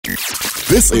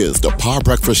This is the Power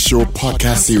Breakfast Show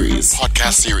podcast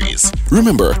series.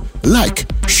 Remember, like,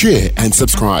 share, and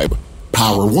subscribe.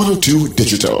 Power 102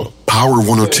 Digital. Power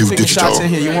 102 Digital. Shots in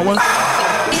here. You want one?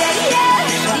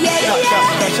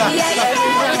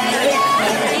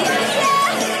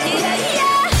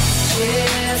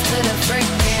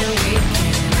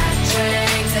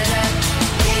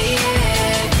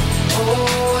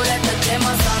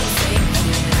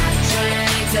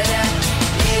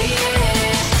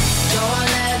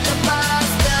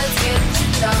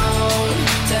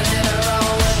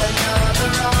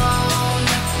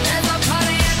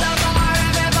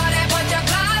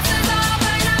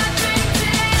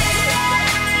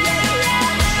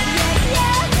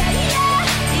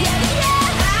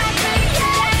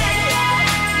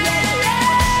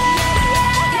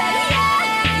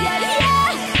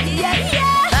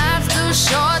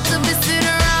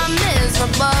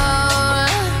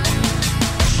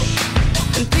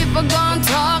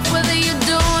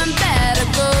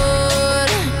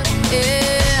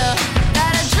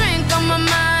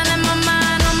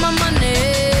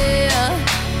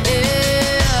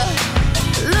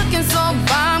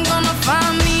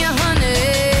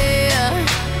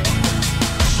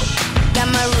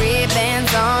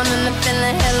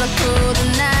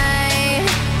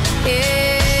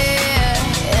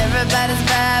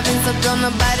 Don't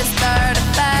nobody start a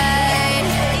fight,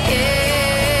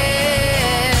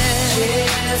 yeah.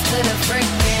 Cheers to the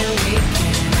freaking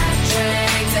weekend. I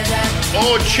drank to that.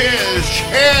 Oh, cheers.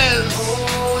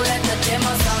 Oh, let the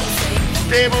demo song sing.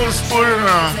 Tablespoon.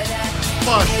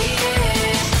 What?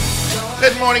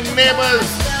 Good morning, neighbors.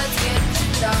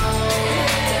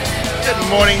 Good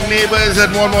morning, neighbors.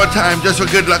 And one more time, just for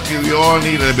good luck. You all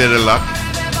need a bit of luck.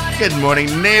 Good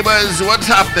morning, neighbors. What's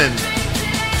happening?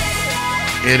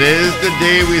 It is the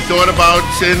day we thought about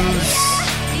since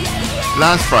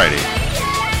last Friday.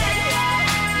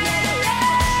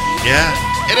 Yeah,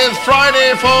 it is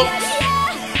Friday, folks.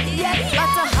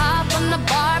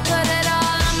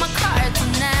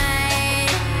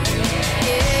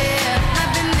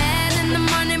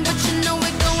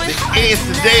 The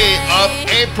 8th day of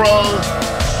April.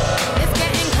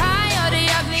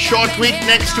 Short week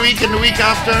next week and the week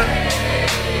after.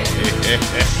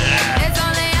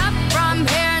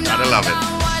 I love it.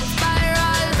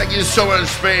 Thank you so much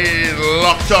for being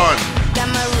locked on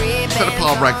to the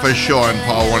Power Breakfast Show on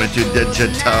Power 102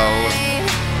 Digital.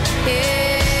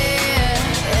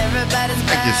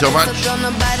 Thank you so much.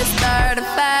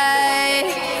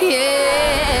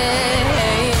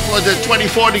 Was it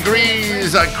 24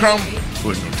 degrees at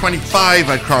 25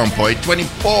 at Crown Point,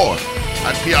 24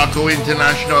 at Piarco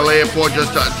International Airport,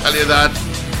 just to tell you that.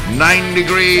 9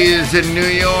 degrees in New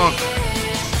York.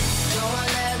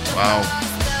 Wow,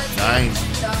 9.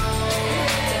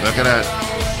 Look at that.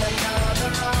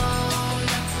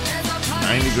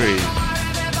 9 degrees.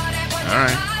 All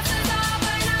right.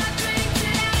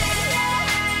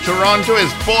 Toronto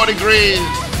is 4 degrees.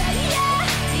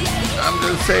 I'm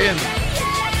just saying.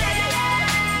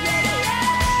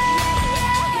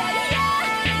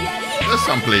 There's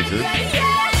some places.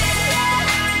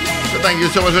 So thank you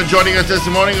so much for joining us this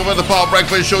morning over the Power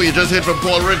Breakfast Show. You just heard from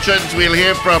Paul Richards. We'll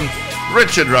hear from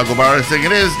Richard Ragobar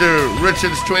singing. It is the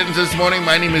Richards twins this morning.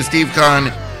 My name is Steve Kahn,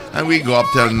 and we go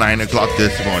up till 9 o'clock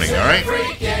this morning, all right?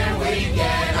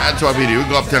 That's what we do. We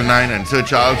go up till 9, and Sir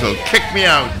Charles will kick me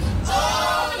out.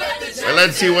 Well,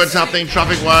 let's see what's happening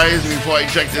traffic-wise before I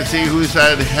check to see who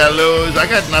said hellos. I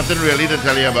got nothing really to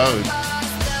tell you about.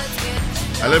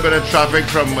 A little bit of traffic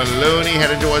from Maloney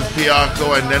heading towards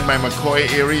Piarco, and then by McCoy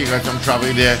area, you got some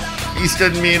traffic there.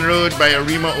 Eastern Main Road by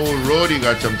Arima Old Road, you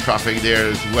got some traffic there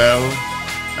as well.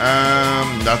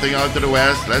 Nothing out to the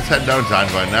west. Let's head down San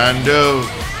Fernando.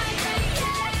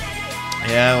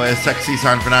 Yeah, where sexy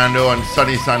San Fernando and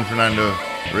sunny San Fernando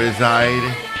reside.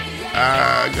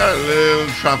 Got a little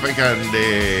traffic on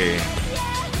the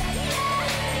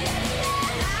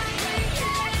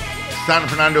San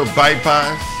Fernando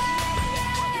bypass.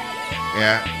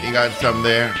 Yeah, you got some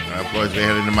there. And of course, we're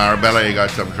heading to Marabella. You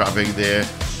got some traffic there.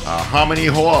 Harmony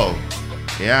Hall.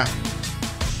 Yeah.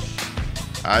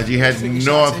 As you head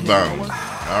northbound.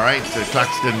 All right, so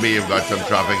Claxton Bay, you've got some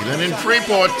traffic. And then in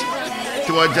Freeport,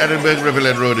 towards Edinburgh,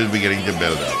 Riverlet Road is beginning to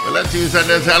build up. But let's see who sent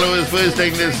us hello is first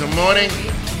thing this morning.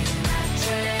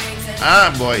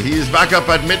 Ah, boy, he's back up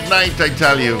at midnight, I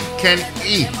tell you. Ken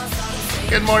E.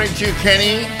 Good morning to you,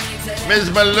 Kenny. Ms.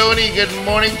 Maloney, good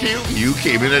morning to you. You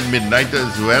came in at midnight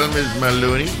as well, Ms.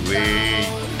 Maloney. Wait.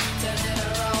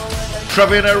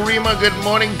 Travina Rima, good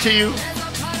morning to you.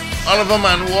 Oliver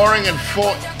Man Waring at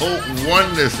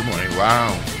 4:01 this morning.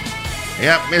 Wow.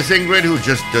 Yep, Miss Ingrid, who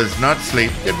just does not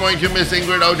sleep. Good morning to Miss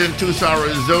Ingrid out in Tucson,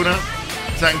 Arizona.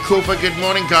 Sankofa, good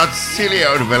morning. Garcilia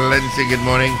out of Valencia, good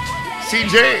morning.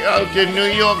 CJ out in New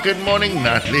York, good morning.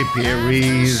 Natalie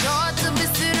Perez.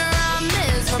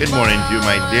 Good morning to you,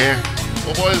 my dear.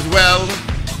 Hope all is well.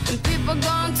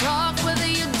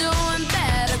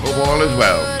 Hope all is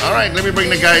well. All right, let me bring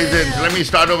the guys in. So let me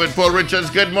start over with Paul Richards.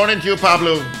 Good morning to you,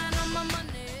 Pablo.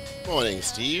 Morning,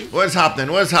 Steve. What's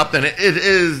happening? What's happening? It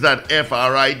is that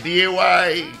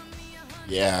FRIDAY.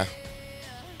 Yeah.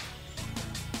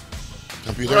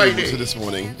 Computer Friday. rebooted this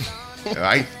morning.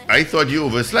 I thought you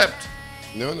overslept.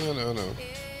 No.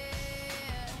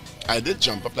 I did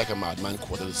jump up like a madman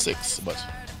 5:45, but...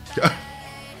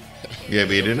 Yeah,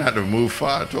 but you didn't have to move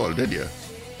far at all, did you?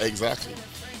 Exactly.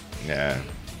 Yeah.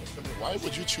 Why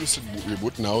would you choose to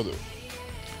reboot now, though?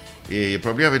 Yeah, you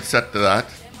probably have it set to that.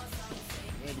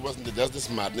 It does this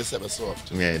madness ever so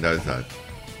often. Yeah, it does that.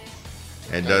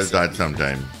 It does that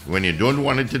sometimes. When you don't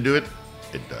want it to do it,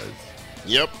 it does.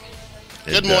 Yep.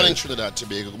 It Good morning, does. Trinidad,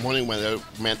 Tobago. Good morning,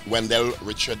 Wendell,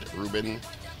 Richard, Ruben,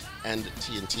 and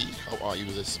TNT. How are you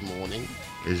this morning?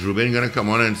 Is Ruben going to come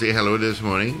on and say hello this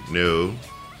morning? No.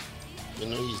 You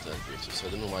know he's not British, so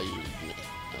I don't know why you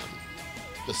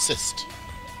persist.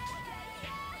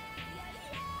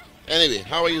 Anyway,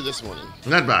 how are you this morning?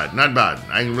 Not bad, not bad.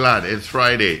 I'm glad. It's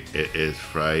Friday. It is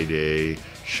Friday.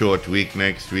 Short week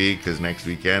next week, because next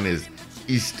weekend is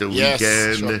Easter Yes,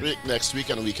 weekend. short week next week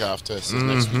and week after. So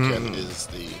next weekend is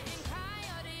the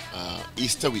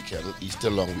Easter weekend, Easter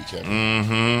long weekend.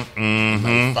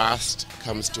 My fast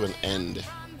comes to an end.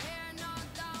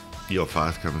 Your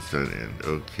fast comes to an end.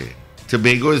 Okay.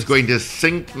 Tobago is going to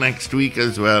sink next week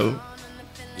as well.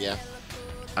 Yeah.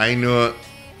 I know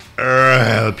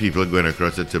people going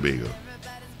across the Tobago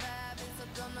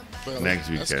Well, next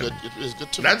that's weekend. good. It is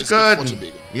good to That's it's good. for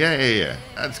Tobago. Yeah.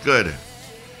 That's good.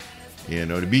 You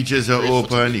know, the beaches are Great for open.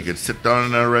 Tobago. You could sit down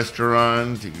in a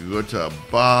restaurant. You could go to a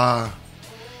bar.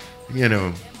 You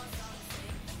know,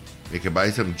 you could buy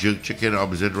some jerk chicken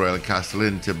opposite Royal Castle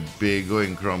in Tobago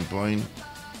in Crown Point.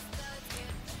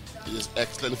 It is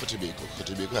excellent for Tobago. Because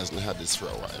Tobago hasn't had this for a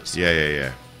while. So.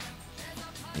 Yeah.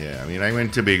 I mean, I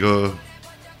went to Tobago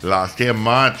last year,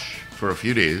 March, for a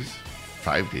few days,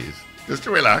 5 days, just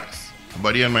to relax. A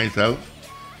buddy and myself.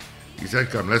 He said,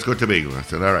 come, let's go to Tobago. I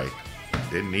said, all right.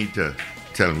 Didn't need to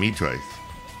tell me twice.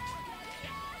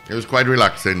 It was quite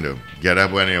relaxing, though. Get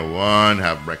up when you want,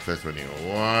 have breakfast when you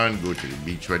want, go to the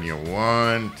beach when you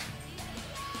want.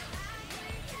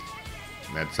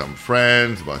 Met some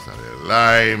friends, bust out a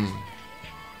lime.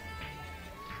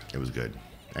 It was good.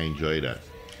 I enjoyed that.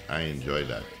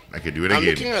 I could do it I'm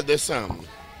again. looking at this, I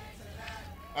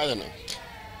don't know.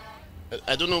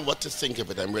 I don't know what to think of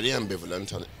it. I'm really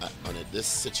ambivalent on it. This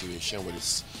situation with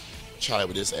this child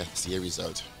with this SCA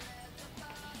result.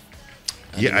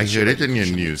 And Yeah, I heard it in your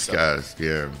should mix newscast,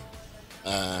 yeah.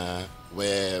 up,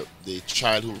 where the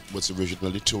child who was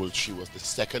originally told she was the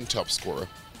second top scorer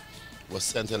was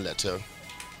sent a letter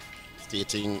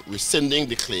rescinding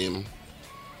the claim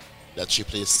that she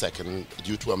placed second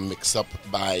due to a mix-up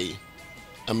by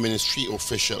a ministry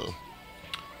official.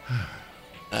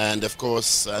 And of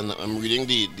course, and I'm reading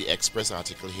the Express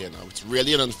article here now. It's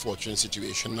really an unfortunate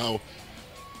situation. Now,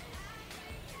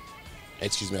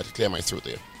 excuse me, I have to clear my throat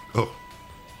there. Oh,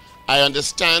 I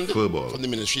understand Football. from the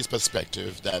ministry's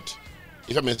perspective that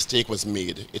if a mistake was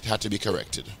made, it had to be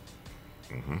corrected.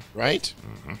 Right?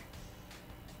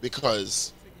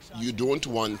 Because you don't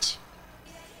want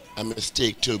a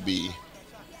mistake to be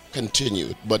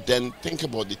continued. But then think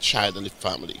about the child and the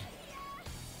family.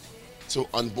 So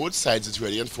on both sides, it's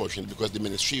really unfortunate because the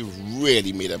ministry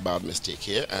really made a bad mistake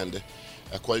here. And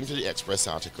according to the Express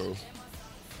article,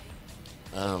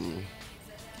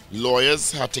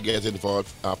 lawyers had to get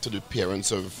involved after the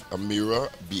parents of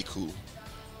Amira Biku,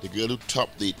 the girl who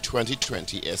topped the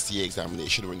 2020 SCA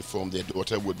examination, were informed their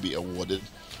daughter would be awarded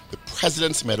the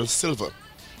President's Medal Silver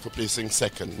for placing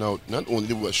second. Now, not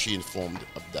only was she informed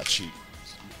of that she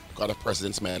got a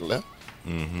President's Medal,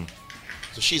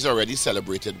 so she's already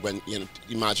celebrated. When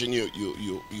imagine you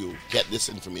get this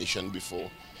information before,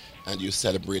 and you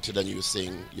celebrated, and you're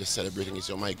saying you're celebrating. You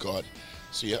say, "Oh my God!"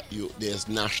 So there's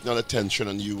national attention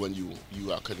on you, and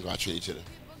you are congratulated.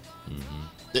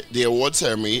 The award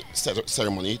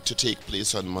ceremony to take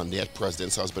place on Monday at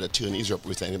President's House, but attorneys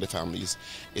representing the families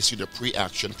issued a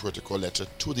pre-action protocol letter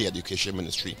to the Education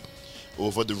Ministry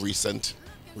over the recent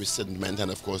rescindment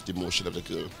and, of course, demotion of the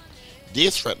girl. They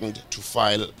threatened to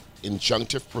file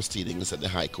injunctive proceedings at the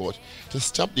High Court to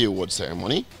stop the award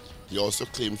ceremony. They also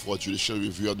claimed for judicial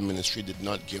review of the ministry did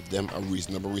not give them a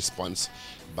reasonable response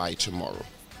by tomorrow.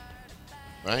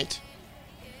 Right?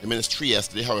 The ministry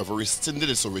yesterday, however, rescinded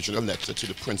its original letter to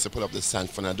the principal of the San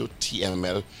Fernando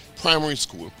TML primary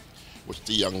school, which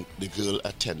the girl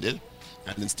attended,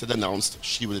 and instead announced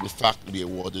she would in fact be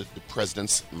awarded the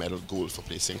President's Medal Gold for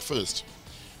placing first.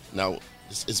 Now,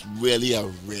 this is really a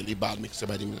really bad mix-up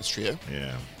by the ministry.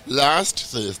 Yeah. Last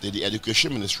Thursday, the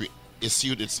Education Ministry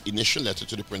issued its initial letter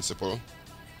to the principal,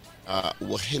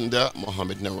 Wahinda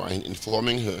Mohammed Narain,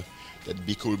 informing her that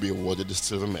Biko will be awarded the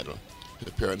silver medal.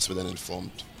 Her parents were then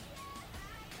informed.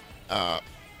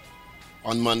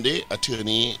 On Monday,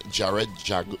 attorney Jared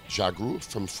Jagru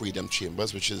from Freedom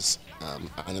Chambers, which is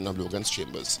Anna Logan's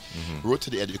chambers, wrote to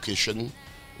the Education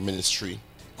Ministry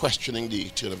questioning the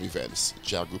turn of events.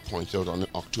 Jagru pointed out on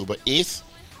October 8th,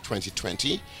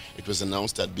 2020, it was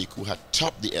announced that Biku had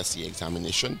topped the SEA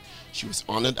examination. She was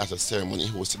honored at a ceremony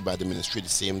hosted by the ministry the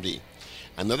same day.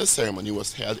 Another ceremony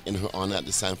was held in her honor at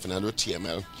the San Fernando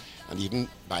TML and even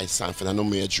by San Fernando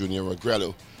Mayor Junior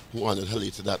Regrello, who honored her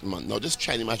later that month. Now, just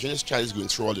try and imagine this child is going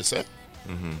through all this,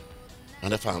 and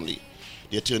her family.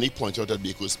 The attorney pointed out that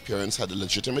Biku's parents had a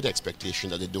legitimate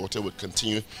expectation that the daughter would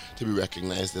continue to be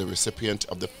recognized as the recipient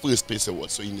of the first place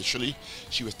award. So initially,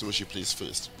 she was told she placed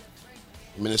first.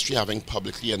 The ministry having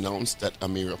publicly announced that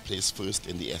Amira placed first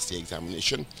in the SEA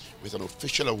examination with an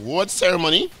official award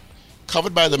ceremony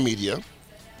covered by the media.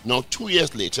 Now, 2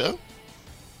 years later,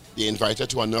 they invited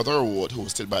to another award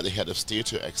hosted by the head of state,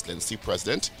 Her Excellency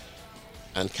President,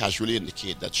 and casually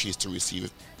indicate that she is to receive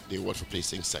the award for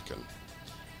placing second.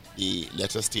 The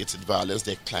letter states it violates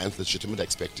their client's legitimate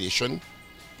expectation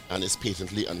and is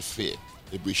patently unfair.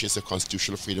 It breaches the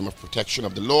constitutional freedom of protection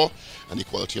of the law and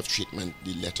equality of treatment,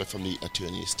 the letter from the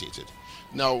attorney stated.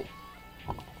 Now,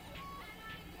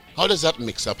 how does that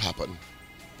mix-up happen?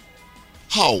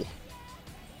 How?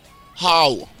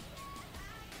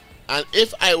 And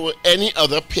if I were any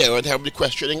other parent, I would be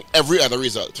questioning every other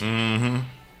result.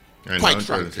 Quite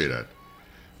frankly. Say that.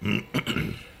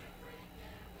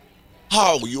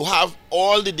 How? You have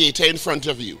all the data in front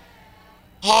of you.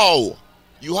 How?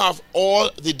 You have all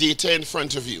the data in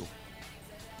front of you.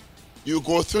 You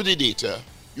go through the data.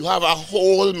 You have a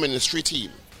whole ministry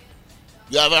team.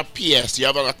 You have a PS. You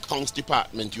have an accounts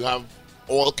department. You have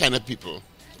all kind of people.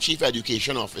 Chief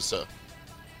education officer.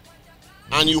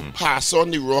 And you pass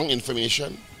on the wrong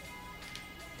information.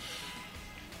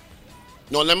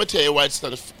 Now, let me tell you why it's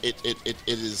not. It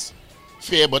is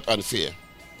fair but unfair.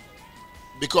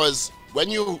 Because when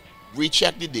you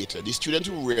recheck the data, the student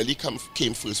who really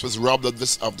came first was robbed of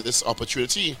this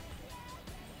opportunity.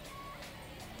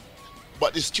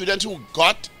 But the student who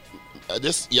got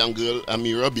this young girl,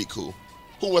 Amira Biku,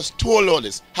 who was told all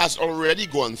this, has already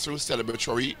gone through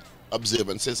celebratory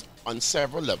observances on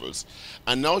several levels.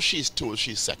 And now she's told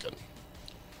she's second.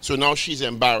 So now she's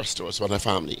embarrassed to us with her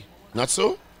family. Not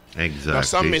so? Exactly. Now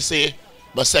some may say,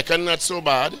 but second not so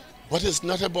bad. But it's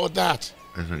not about that.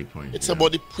 That's not the point. It's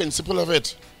about the principle of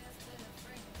it.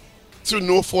 Through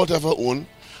no fault of her own,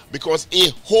 because a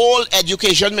whole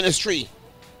education ministry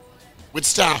with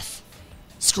staff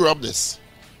screw up this.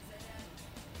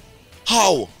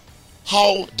 How?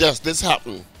 How does this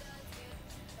happen?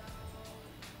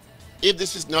 If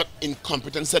this is not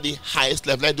incompetence at the highest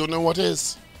level, I don't know what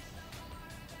is.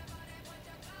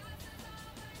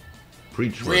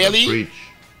 Preach, really? Preach.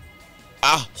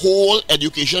 A whole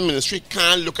education ministry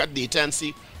can't look at data and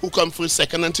see who come first,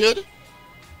 second, and third?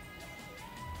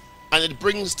 And it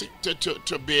brings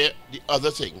to bear the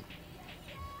other thing.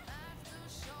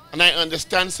 And I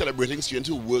understand celebrating students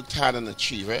who worked hard and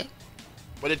achieved it,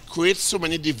 but it creates so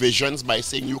many divisions by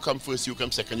saying you come first, you come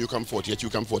second, you come 40th, you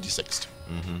come 46th.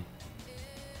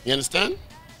 You understand?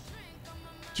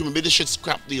 So maybe they should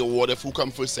scrap the award of who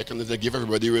come first, second, and they give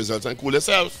everybody results and cool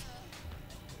themselves.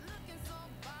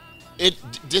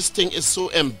 This thing is so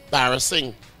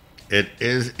embarrassing. It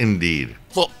is indeed.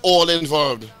 For all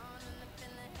involved.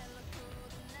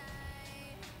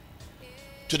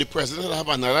 To the president, will have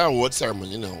another award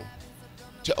ceremony now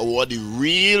to award the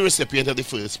real recipient of the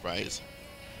first prize.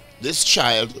 This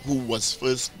child who was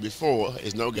first before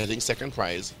is now getting second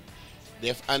prize.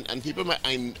 And people might,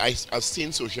 I've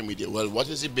seen social media, well, what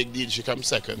is the big deal? She comes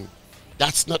second.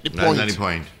 That's not the point. That's not the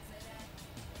point.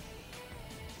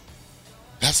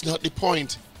 That's not the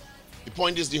point. The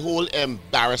point is the whole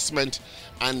embarrassment.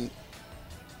 And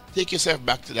take yourself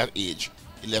back to that age,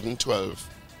 11, 12,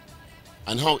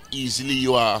 and how easily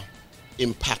you are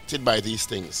impacted by these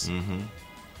things.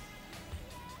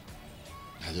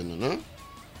 I don't know.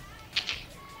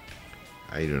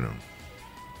 I don't know.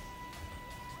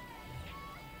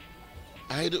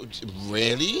 I don't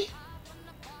really.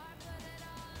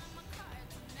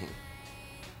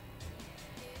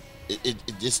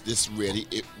 this really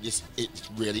it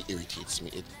really irritates me.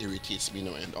 It irritates me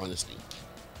no end, honestly.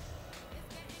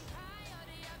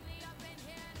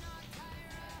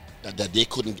 That they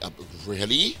couldn't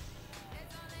really.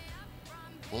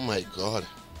 Oh my God.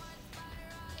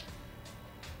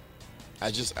 I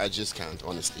just can't,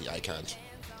 honestly. I can't.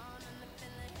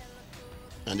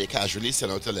 And they casually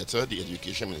send out a letter, the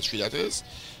education ministry that is,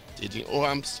 stating, "Oh,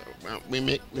 I'm sorry, we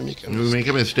make a mistake. We make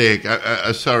a mistake.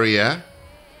 Sorry, yeah?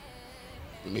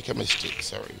 We make a mistake.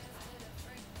 Sorry."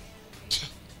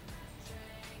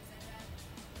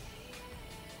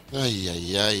 Ay,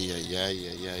 ay, ay, ay, ay,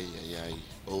 ay, ay, ay, ay.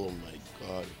 Oh my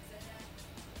God.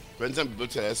 When some people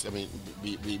tell us, I mean,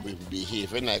 we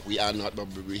behaving like we are not, but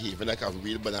we behaving like a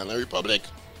real banana republic.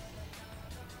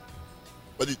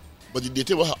 But the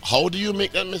data was, how do you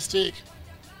make that mistake?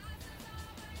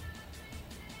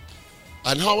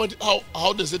 And how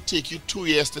does it take you 2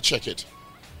 years to check it?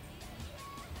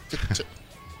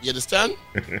 You understand?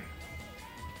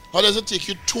 How does it take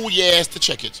you 2 years to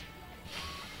check it?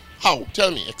 How?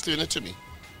 Tell me. Explain it to me.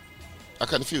 I'm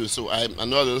confused, so I'm a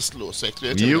little slow. So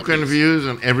explain it to me. You confused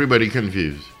and everybody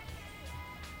confused.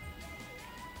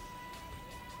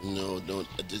 No,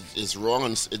 it's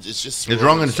wrong. It's just It's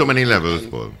wrong on so many levels,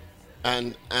 Paul.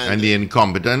 And the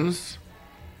incompetence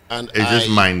is just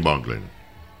mind-boggling.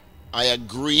 I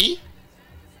agree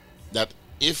that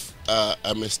if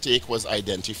a mistake was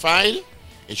identified,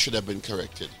 it should have been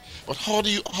corrected. But how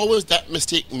was that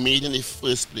mistake made in the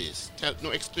first place?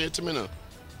 Explain it to me now.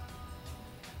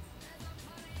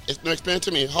 Explain it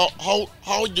to me.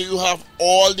 How do you have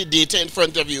all the data in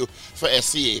front of you for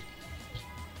SCA?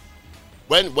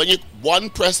 When one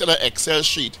press in an Excel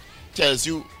sheet gives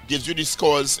you the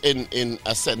scores in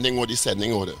ascending or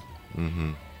descending order.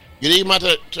 Mm-hmm. You don't even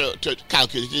matter to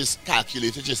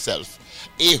calculate it yourself.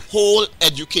 A whole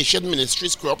education ministry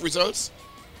screw up results.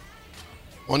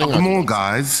 Good morning,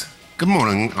 guys. Good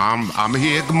morning. I'm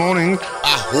here. Good morning.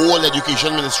 A whole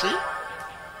education ministry.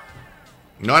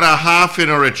 Not a half,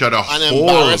 Richard. A And whole.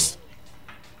 embarrass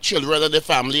children and the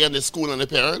family and the school and the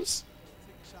parents.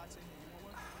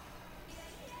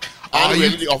 And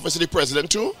really the office of the president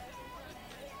too.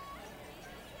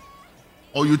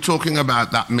 Oh, you're talking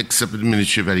about that mix-up with the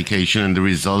Ministry of Education and the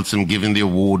results and giving the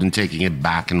award and taking it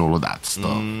back and all of that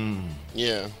stuff.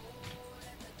 Yeah.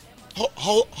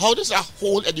 How does a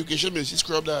whole education ministry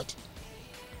screw up that?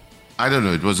 I don't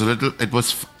know.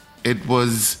 It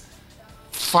was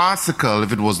farcical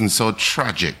if it wasn't so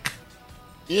tragic.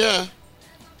 Yeah.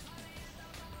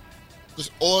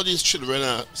 Because all these children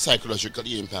are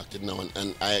psychologically impacted now,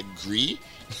 and I agree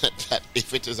that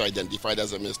if it is identified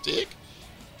as a mistake,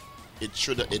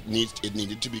 it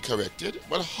needed to be corrected.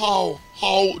 But how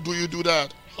do you do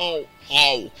that?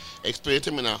 How? Explain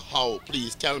to me now. How?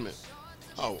 Please tell me.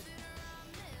 How?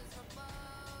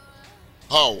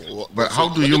 But how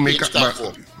do you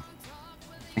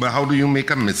make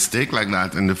a mistake like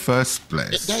that in the first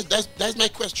place? That's my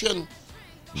question.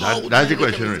 That's the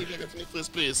question, Rich. Like that in the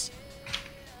first place?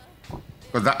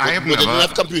 Because Didn't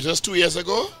have computers 2 years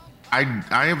ago. I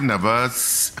have never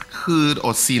heard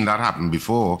or seen that happen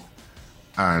before,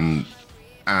 and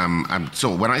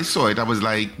so when I saw it, I was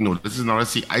like, no, this is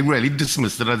not I really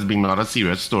dismissed it as being not a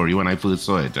serious story when I first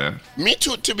saw it. Me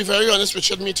too. To be very honest,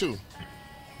 Richard, me too.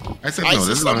 I said, I no, see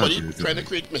this is not a somebody serious trying to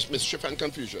story. create mischief and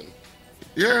confusion.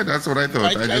 Yeah, that's what I thought.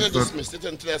 I kind of dismissed it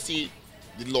until I see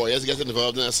the lawyers get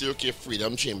involved and I say, okay,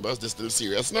 Freedom Chambers, this is still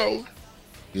serious now.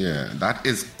 Yeah, that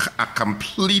is a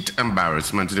complete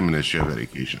embarrassment to the Ministry of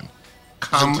Education.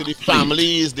 And to the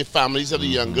families of the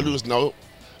young girl who's now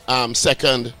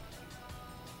second,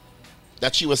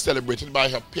 that she was celebrated by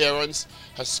her parents,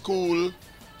 her school,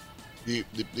 the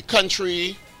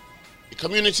country, the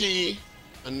community,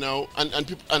 and now and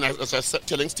people, and as I was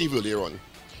telling Steve earlier on,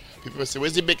 people say,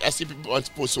 where's the big, I see people on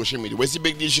post social media, where's the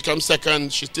big deal? She comes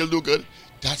second, she still do good.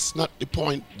 That's not the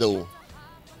point though.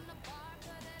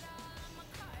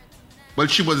 Well,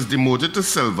 she was demoted to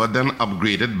silver, then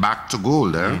upgraded back to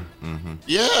gold, eh? Mm-hmm.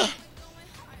 Yeah.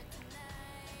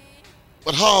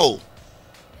 But how?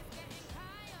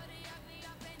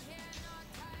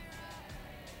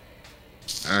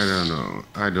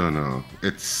 I don't know.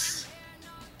 It's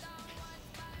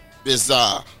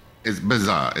bizarre. It's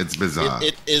bizarre.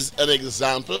 It is an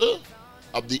example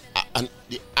of the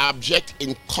abject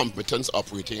incompetence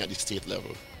operating at the state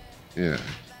level. Yeah.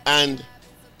 And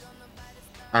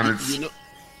it's, you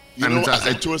know, as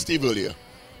I told Steve earlier,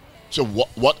 so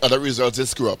what other results they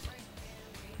screw up?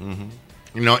 Mm-hmm.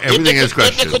 You know, everything is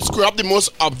questionable. If they could screw up the most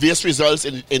obvious results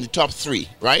in the top three,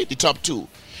 right? The top two.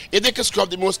 If they could screw up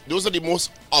those are the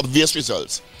most obvious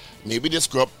results. Maybe they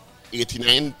screw up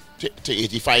 89% to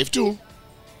 85 too.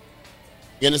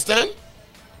 You understand?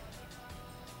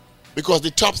 Because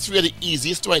the top three are the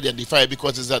easiest to identify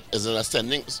because it's an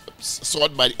ascending,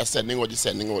 sort by ascending or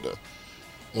descending order.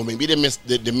 Or maybe they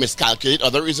miscalculate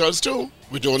other results too.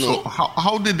 We don't know. So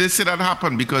how did they say that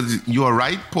happen? Because you're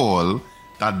right, Paul,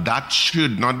 that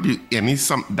should not be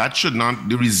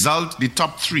the result, the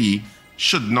top three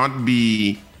should not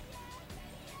be.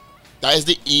 That is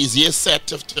the easiest set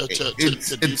to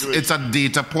it's a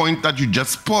data point that you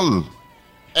just pull.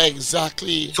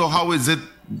 Exactly. So how is it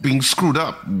being screwed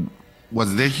up?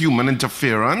 Was there human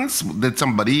interference? Did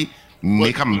somebody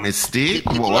make a mistake?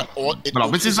 But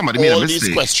obviously somebody made a mistake. All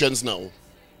these questions now.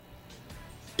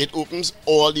 It opens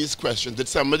all these questions. Did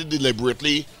somebody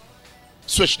deliberately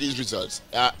switch these results?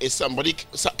 Is somebody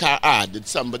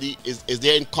is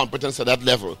there incompetence at that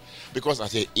level? Because I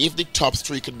say if the top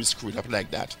three could be screwed up like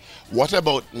that, what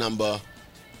about number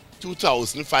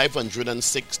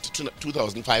 2,506 to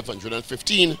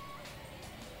 2,515?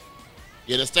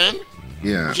 You understand?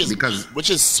 Yeah, which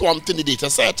is swamped in the data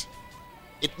set.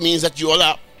 It means that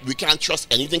we can't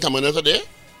trust anything coming out of there.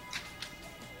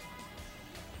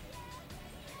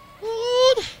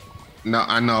 Good. No,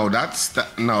 I know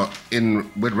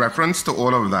with reference to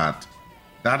all of that,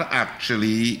 that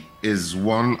actually is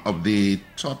one of the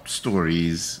top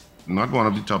stories, not one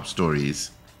of the top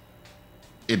stories.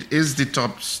 It is the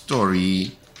top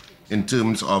story in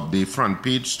terms of the front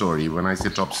page story, when I say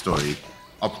top story,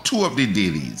 of two of the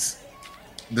dailies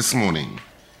this morning.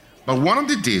 But one of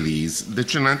the dailies, the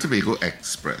Trinidad and Tobago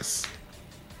Express,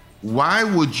 why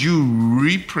would you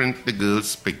reprint the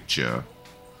girl's picture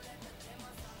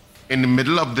in the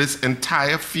middle of this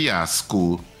entire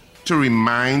fiasco to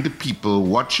remind people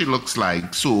what she looks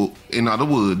like? So, in other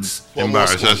words,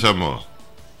 embarrass her some more.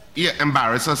 Yeah,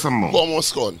 embarrass her some more.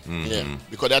 Almost gone. Yeah,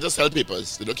 because they just sell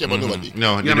papers. They don't care about nobody.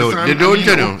 No, they don't. They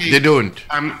don't. Okay. They don't.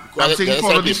 I'm saying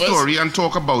follow the story and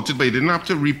talk about it, but you didn't have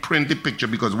to reprint the picture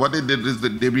because what they did is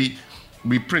that they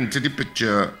reprinted the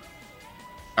picture,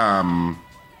 a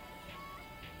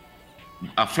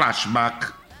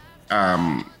flashback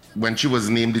when she was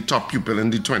named the top pupil in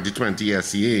the 2020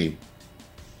 SEA.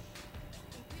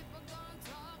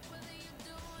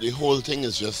 The whole thing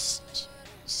is just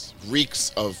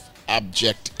reeks of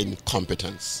abject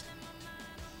incompetence.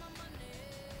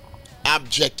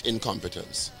 Abject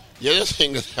incompetence. The other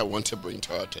thing that I want to bring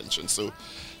to our attention. So,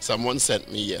 someone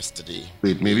sent me yesterday.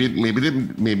 Wait, maybe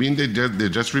they're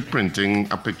just reprinting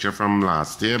a picture from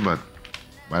last year, but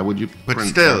why would you? But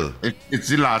still, it's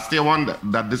the last year one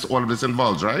that all of this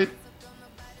involves, right?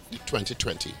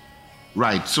 2020.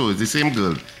 Right. So it's the same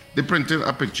girl. They printed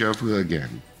a picture of her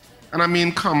again. And I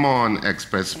mean, come on,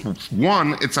 Express.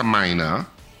 One, it's a minor.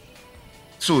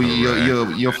 So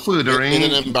you're furthering... In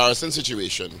an embarrassing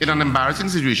situation. In an embarrassing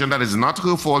situation that is not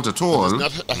her fault at all.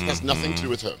 Has nothing to do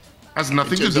with her. Has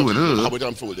nothing to do with her. How it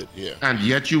unfolded, yeah. And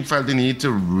yet you felt the need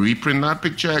to reprint that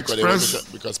picture, Express?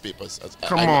 Because papers...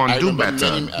 Come on, do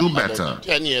better. Do better.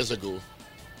 10 years ago,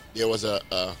 there was a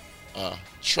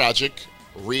tragic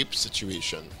rape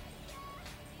situation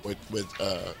with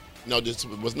no, this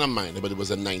was not mine, but it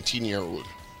was a 19-year-old.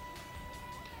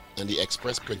 And the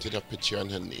Express printed a picture on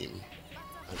her name.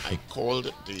 And I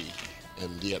called the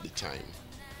MD at the time.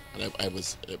 And I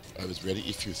was really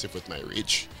effusive with my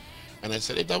rage. And I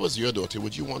said, if that was your daughter,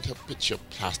 would you want her picture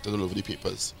plastered all over the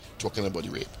papers talking about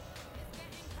the rape?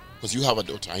 Because you have a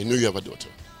daughter. I know you have a daughter.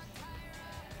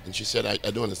 And she said, I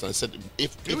don't understand. I said,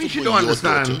 if it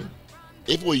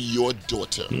were your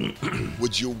daughter,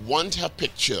 would you want her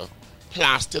picture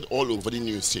plastered all over the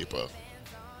newspaper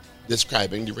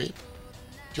describing the rape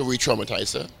to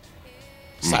re-traumatize her?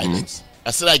 Silence.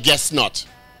 I said, I guess not.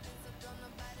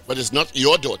 But it's not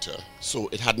your daughter, so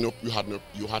you had no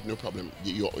problem.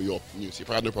 Your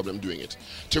newspaper had no problem doing it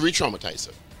to re-traumatize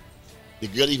her. The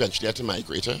girl eventually had to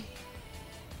migrate her.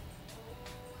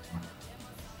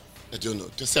 I don't know,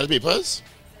 to sell papers.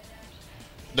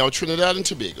 Now, Trinidad and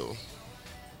Tobago,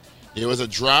 there was a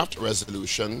draft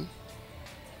resolution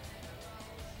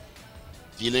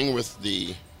dealing with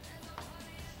the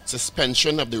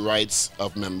suspension of the rights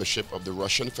of membership of the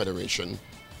Russian Federation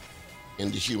in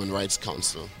the Human Rights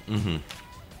Council.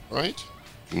 Right?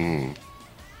 And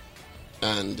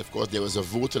of course, there was a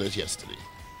vote on it yesterday.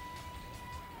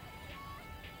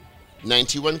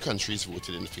 91 countries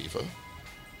voted in favor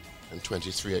and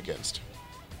 23 against.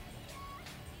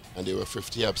 And there were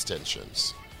 50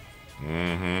 abstentions.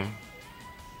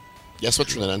 Guess what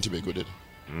Trinidad and Tobago did?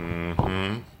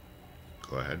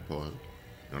 Go ahead, Paul.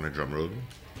 You on a drum roll?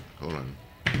 Hold on.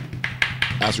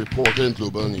 As reported in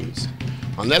Global News.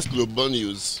 Unless Global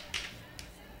News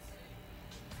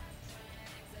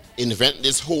invent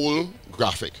this whole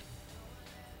graphic.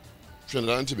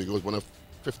 Trinidad and Tobago was one of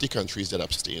 50 countries that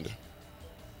abstained.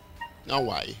 Now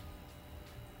why?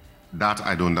 That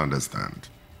I don't understand.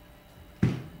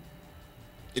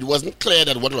 It wasn't clear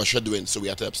that what Russia doing, so we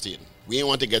had to abstain. We didn't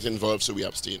want to get involved, so we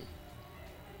abstain.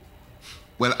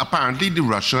 Well, apparently the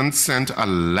Russians sent a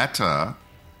letter.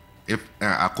 If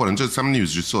according to some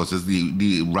news resources,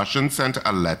 the Russians sent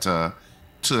a letter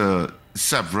to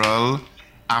several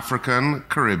African,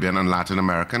 Caribbean, and Latin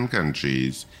American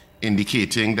countries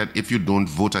indicating that if you don't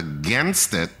vote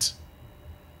against it,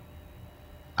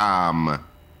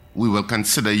 we will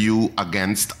consider you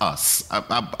against us.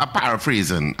 A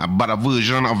paraphrasing, but a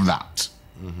version of that.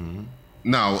 Mm-hmm.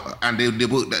 Now, and they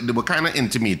were kind of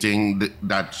intimating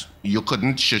that you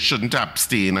shouldn't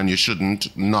abstain and you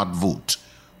shouldn't not vote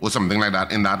or something like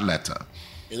that in that letter.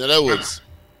 In other words,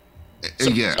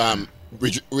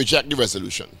 reject the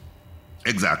resolution.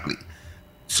 Exactly.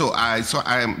 So I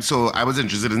was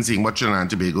interested in seeing what Trinidad and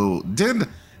Tobago did.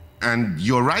 And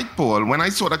you're right, Paul. When I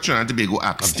saw that Trinidad and Tobago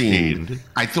abstained,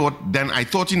 I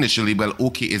thought initially, well,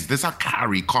 okay, is this a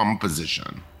CARICOM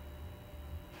position?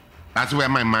 That's where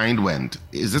my mind went.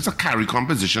 Is this a CARICOM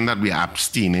position that we are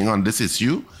abstaining on this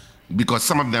issue? Because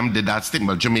some of them did that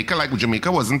statement.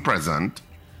 Jamaica wasn't present,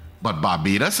 but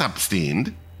Barbados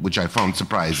abstained, which I found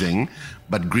surprising.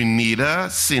 But Grenada,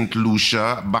 St.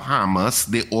 Lucia, Bahamas,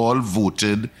 they all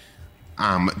voted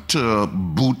to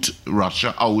boot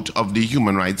Russia out of the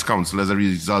Human Rights Council as a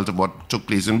result of what took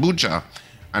place in Bucha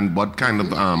and what kind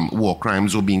of war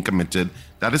crimes were being committed.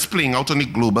 That is playing out on the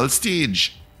global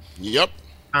stage. Yep.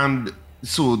 And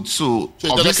so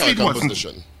obviously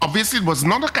it was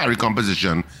not a CARICOM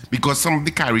position because some of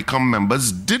the CARICOM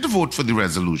members did vote for the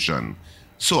resolution.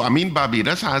 So, I mean,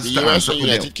 Barbados has the US and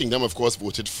United Kingdom, of course,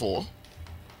 voted for.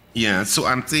 Yeah, so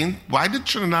I'm saying, why did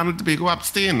Trinidad and Tobago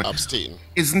abstain?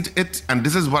 Isn't it, and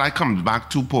this is what I come back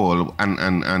to, Paul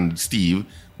and Steve,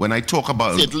 when I talk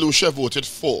about... St. Lucia voted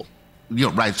for.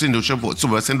 You're right, St. Lucia voted.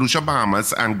 So St. Lucia,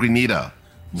 Bahamas, and Grenada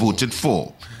voted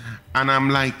for. And I'm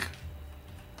like,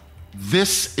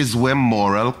 this is where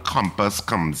moral compass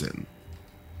comes in.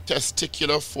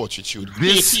 Testicular fortitude.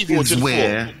 This Haiti voted is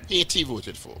where... for. Haiti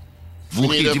voted for.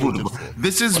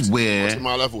 This is where,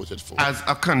 Guatemala voted for. As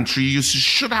a country, you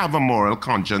should have a moral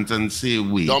conscience and say,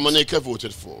 wait. Dominica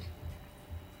voted for.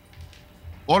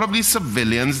 All of these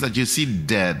civilians that you see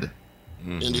dead.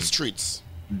 In the streets.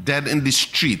 Dead in the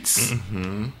streets.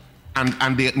 Mm-hmm.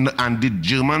 And the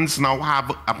Germans now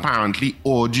have apparently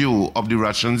audio of the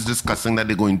Russians discussing that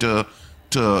they're going to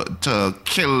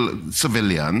kill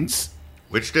civilians.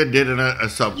 Which they did in a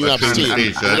station.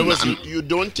 In other words, you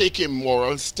don't take a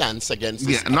moral stance against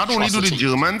this not only do the atrocity.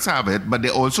 Germans have it, but they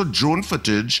also drone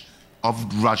footage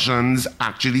of Russians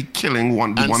actually killing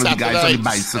one of the guys on the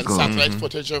bicycle. And satellite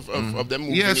footage of them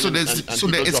moving. Yeah, so there's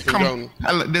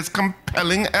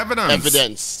compelling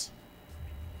evidence.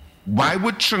 Why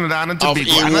would Trinidad and Tobago,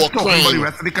 I'm not talking about the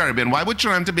rest of the Caribbean, why would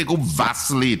Trinidad and Tobago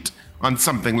vacillate on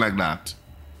something like that?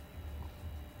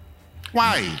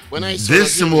 Why? When I saw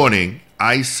this morning,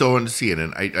 I saw on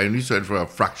CNN, I only saw it for a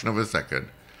fraction of a second,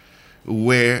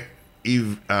 where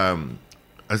a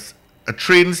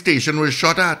train station was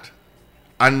shot at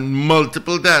and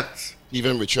multiple deaths.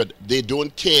 Even Richard, they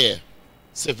don't care.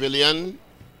 Civilian,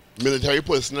 military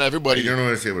personnel, everybody. I don't know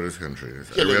what to say about this country.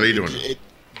 I really don't know.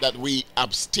 That we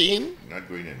abstain. Not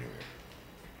going anywhere.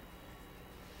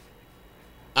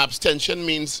 Abstention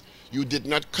means you did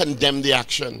not condemn the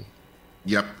action.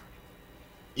 Yep.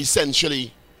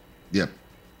 Essentially. Yep.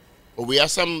 But we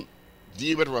have some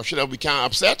deal with Russia that we can't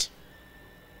upset.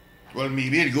 Well,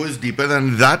 maybe it goes deeper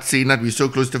than that, seeing that we're so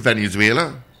close to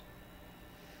Venezuela.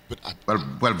 But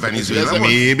well, Venezuela.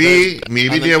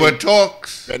 Maybe there were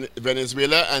talks.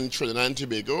 Venezuela and Trinidad and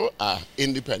Tobago are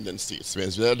independent states.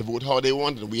 Venezuela to vote how they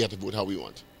want, and we have to vote how we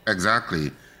want. Exactly.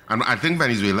 And I think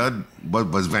Venezuela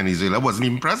wasn't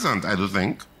even present, I don't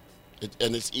think.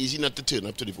 And it's easy not to turn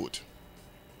up to the vote.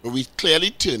 But we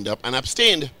clearly turned up and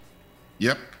abstained.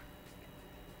 Yep.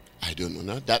 I don't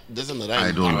know. That's another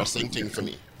embarrassing thing for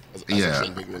me. As a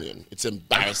Trinbagonian. It's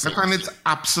embarrassing. And it's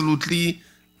absolutely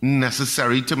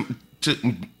necessary to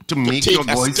make your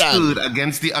voice heard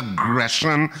against the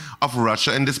aggression of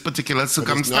Russia in this particular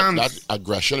circumstance. But it's not that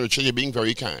aggression, Richard, you're being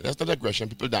very kind. That's not aggression,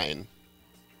 people dying.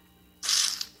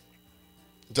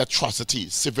 It's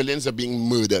atrocities. Civilians are being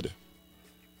murdered.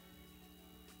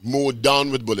 Mowed down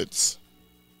with bullets.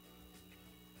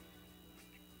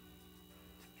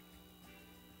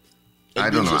 I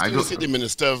don't know. I don't see the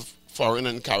Minister of Foreign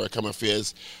and CARICOM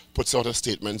Affairs puts out a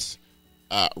statement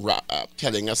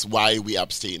telling us why we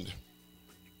abstained.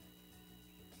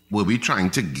 were we trying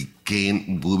to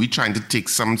were we trying to take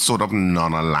some sort of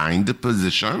non-aligned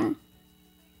position?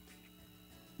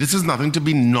 This is nothing to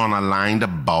be non-aligned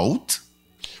about.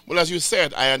 Well, as you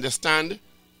said, I understand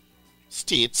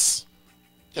states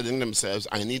telling themselves,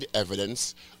 I need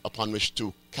evidence upon which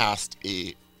to cast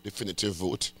a definitive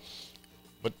vote.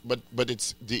 But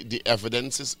it's the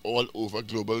evidence is all over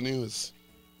global news.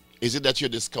 Is it that you're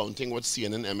discounting what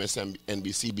CNN,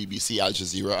 MSNBC, BBC, Al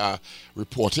Jazeera are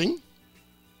reporting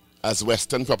as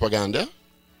Western propaganda?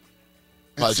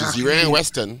 Exactly. Al Jazeera and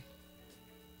Western.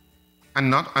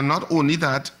 And not only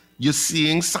that, you're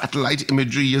seeing satellite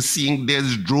imagery. You're seeing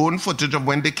there's drone footage of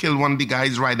when they kill one of the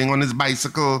guys riding on his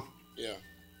bicycle. Yeah.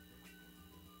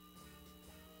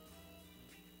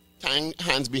 Tying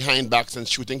hands behind backs and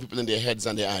shooting people in their heads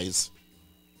and their eyes.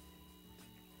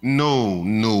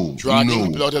 No.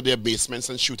 Dragging people out of their basements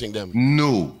and shooting them.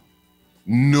 No.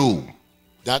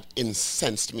 That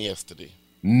incensed me yesterday.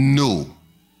 No.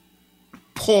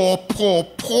 Poor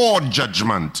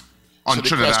judgment on So the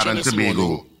Trinidad question and this Tobago.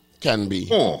 morning can be,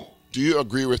 Poor. do you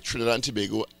agree with Trinidad and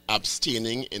Tobago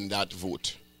abstaining in that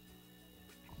vote?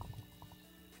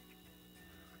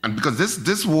 And because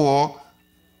this war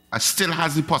still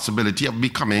has the possibility of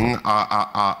becoming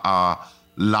a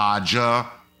larger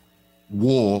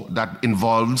war that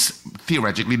involves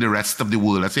theoretically the rest of the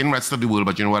world. I'm saying rest of the world,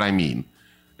 but you know what I mean.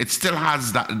 It still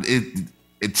has that.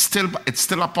 It's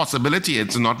still a possibility.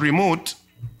 It's not remote.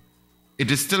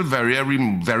 It is still very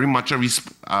much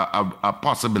a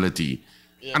possibility.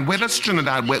 Yeah. And where does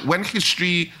Trinidad, when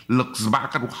history looks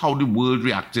back at how the world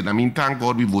reacted, I mean, thank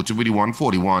God we voted with the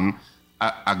 141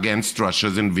 against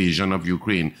Russia's invasion of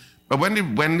Ukraine. But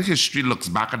when history looks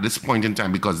back at this point in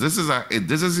time, because this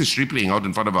is history playing out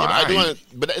in front of our eyes.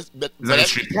 But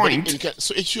history point.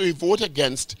 So if you vote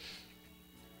against,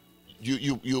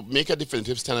 you make a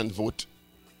definitive stand and vote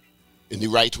in the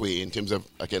right way in terms of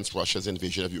against Russia's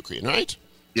invasion of Ukraine, right?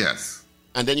 Yes.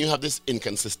 And then you have this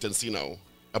inconsistency now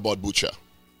about Bucha,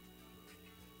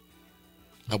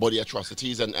 about the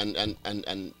atrocities and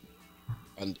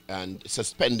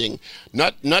suspending,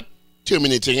 not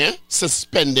terminating,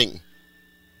 suspending.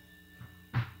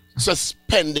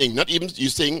 Not even you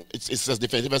saying it's as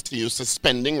definitive as to you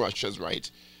suspending Russia's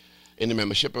right in the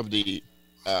membership of the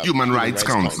Human Rights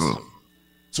Council.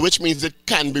 So which means it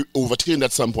can be overturned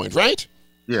at some point, right?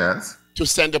 Yes. To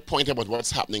send a point about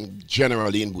what's happening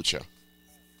generally in Bucha.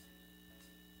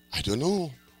 I don't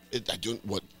know.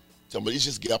 Somebody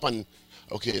just get up and,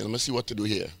 okay, let me see what to do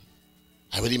here.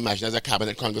 I would imagine as a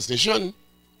cabinet conversation.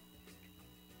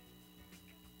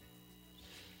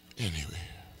 Anyway.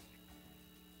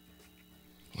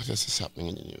 What else is happening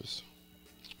in the news?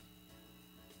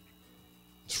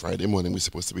 It's Friday morning, we're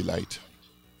supposed to be light.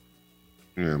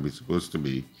 Yeah, we're supposed to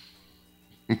be.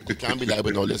 It can't be light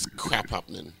with all this crap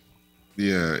happening.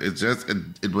 Yeah,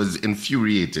 it was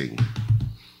infuriating.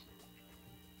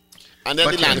 And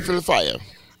then the landfill fire.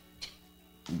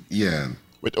 Yeah.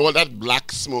 With all that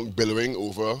black smoke billowing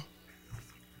over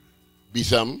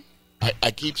Betham,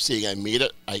 I keep saying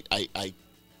I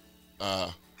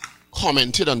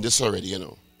commented on this already, you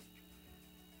know.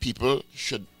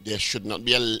 There should not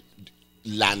be a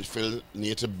landfill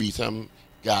near to Betham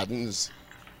Gardens.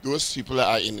 Those people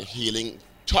are inhaling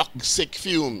toxic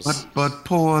fumes. But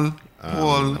Paul,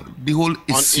 the whole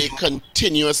issue on a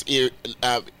continuous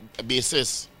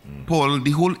basis. Paul, the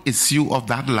whole issue of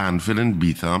that landfill in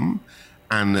Betham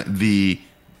and the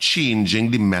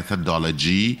changing the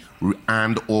methodology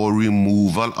and or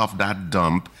removal of that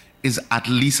dump is at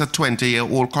least a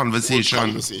 20-year-old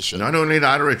conversation. Not only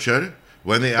that, Richard,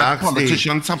 when they ask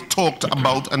politicians have talked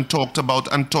about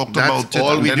that's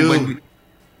all we do.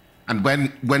 And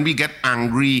when we get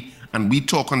angry and we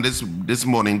talk on this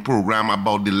morning program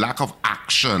about the lack of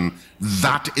action,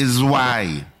 that is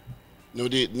why. No,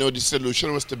 the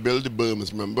solution was to build the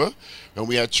berms, remember? And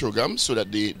we had Chogam so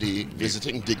that the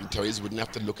visiting dignitaries wouldn't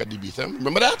have to look at the Betham.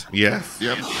 Remember that? Yes.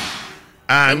 Yep.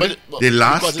 And the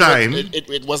last time...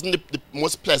 It wasn't the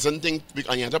most pleasant thing,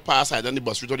 and you had to pass either on the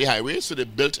bus route or the highway, so they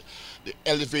built the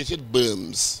elevated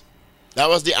berms. That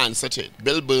was the answer to it.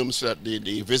 Build berms so that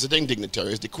the visiting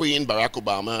dignitaries, the Queen, Barack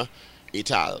Obama,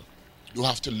 et al., you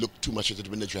have to look too much at it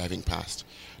when they're driving past.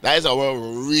 That is our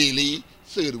really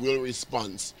third world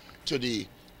response to the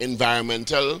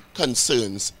environmental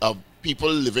concerns of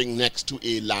people living next to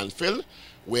a landfill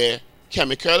where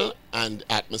chemical and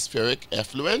atmospheric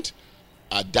effluent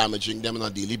are damaging them on a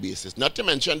daily basis. Not to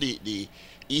mention the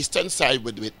eastern side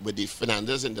with the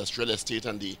Fernandez Industrial Estate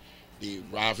and the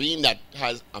ravine that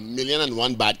has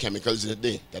 1,000,001 bad chemicals in it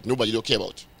there that nobody don't care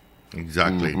about.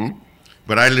 Exactly. Mm-hmm.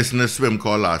 But I listened to Swim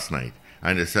Call last night,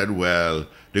 and they said, well,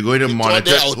 they're going to We thought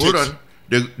monitor. they outed. Hold on.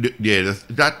 Yeah,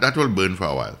 that will burn for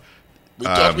a while. We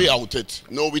thought we outed.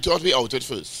 No, we thought we outed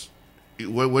first.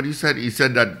 What he said? He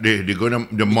said that they're going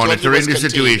to, they're was monitoring the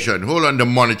contained. situation. Hold on, they're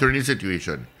monitoring the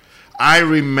situation. I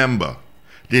remember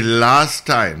the last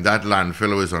time that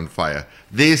landfill was on fire,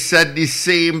 they said the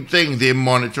same thing. They're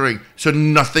monitoring. So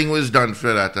nothing was done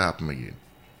for that to happen again.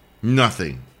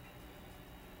 Nothing.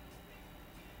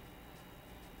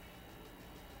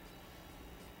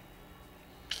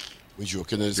 We're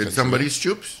joking in this Did country. somebody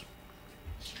stoops?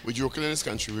 We're joking in this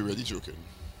country. We're really joking.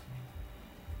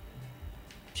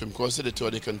 Some cause they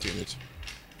thought they contain it.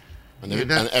 And, Yeah,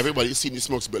 that's- and everybody's seen the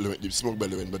smoke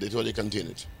billowing, but they thought they contain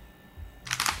it.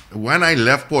 When I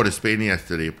left Port of Spain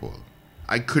yesterday, Paul,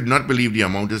 I could not believe the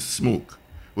amount of smoke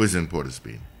was in Port of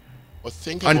Spain. But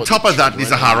think On about top the of that, the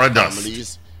children Sahara and the dust.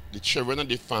 families, the children and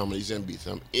the families in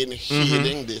Bethlehem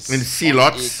inhaling this In sea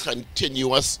lots. on a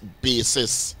continuous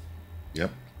basis.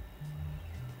 Yep.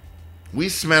 We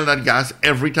smell that gas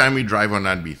every time we drive on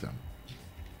that Bethlehem.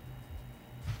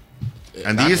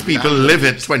 And these people live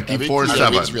it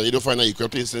 24/7. We really don't find an equal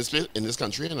place in this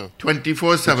country, you know.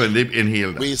 24/7 they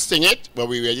inhale that. We sing it, but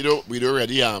we don't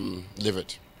really live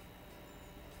it.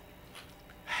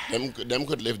 Them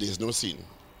could live. There's no scene.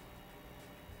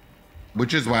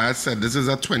 Which is why I said this is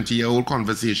a 20-year-old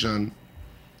conversation.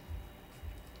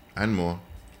 And more.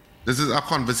 This is a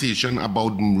conversation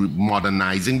about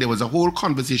modernizing. There was a whole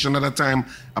conversation at a time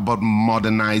about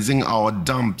modernizing our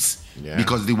dumps. Yeah.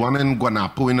 Because the one in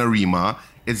Guanapo in Arima,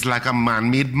 it's like a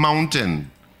man-made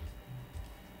mountain.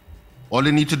 All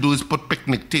you need to do is put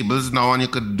picnic tables now and you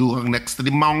could do it next to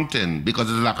the mountain because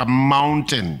it's like a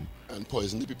mountain. And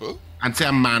poison the people. And say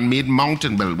a man-made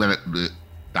mountain. Well,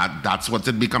 that's what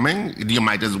it's becoming. You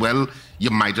might as well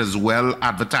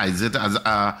advertise it as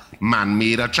a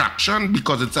man-made attraction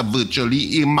because it's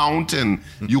virtually a mountain.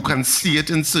 You can see it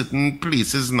in certain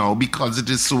places now because it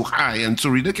is so high and so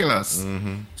ridiculous.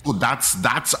 So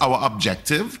that's our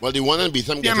objective. Well, the one in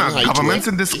Bethlehem Yeah, getting now, high governments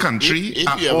too, in this country if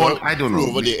are you all, ever I don't go know.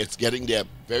 over there, it's getting their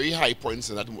very high points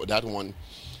in that one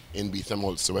in Bethlehem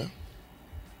also. Eh?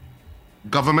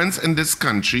 Governments in this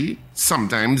country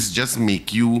sometimes just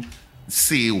make you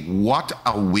say what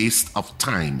a waste of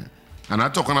time. I'm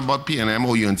not talking about PNM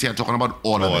or UNC, I'm talking about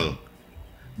all of them.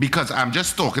 Because I'm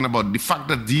just talking about the fact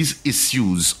that these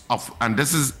issues and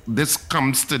this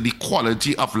comes to the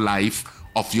quality of life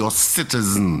of your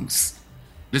citizens.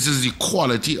 This is the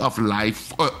quality of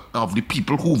life of the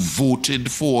people who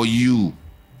voted for you.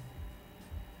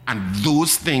 And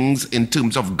those things in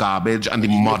terms of garbage and the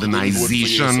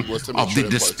modernization of the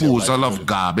disposal of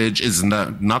garbage is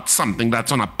not something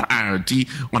that's on a priority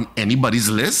on anybody's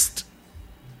list.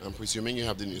 I'm presuming you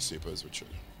have the newspapers, Richard.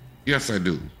 Yes, I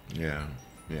do. Yeah.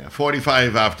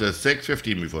 45 after 6,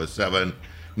 15 before 7.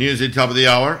 News at top of the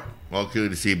hour. All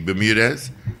courtesy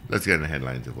Bermudez. Let's get in the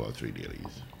headlines of all three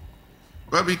dailies.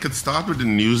 Well, we could start with the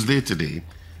Newsday today.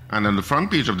 And on the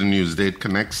front page of the Newsday, it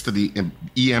connects to the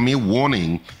EMA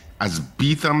warning as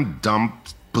Bethlehem dump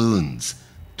burns.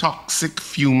 Toxic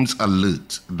fumes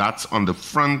alert. That's on the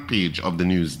front page of the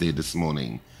Newsday this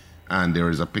morning. And there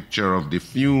is a picture of the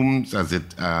fumes as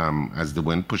the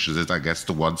wind pushes it, I guess,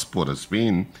 towards Port of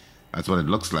Spain. That's what it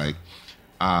looks like.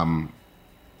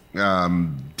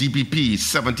 DPP,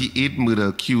 78 murder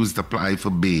accused apply for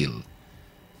bail.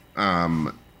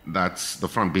 That's the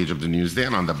front page of the Newsday.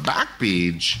 And on the back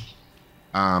page,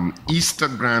 Easter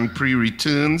Grand Prix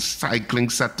returns, cycling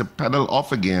set to pedal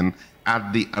off again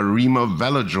at the Arima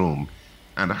Velodrome.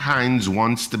 And Hines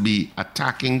wants to be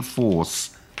attacking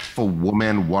force for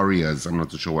women warriors. I'm not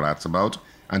too sure what that's about.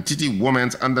 And TT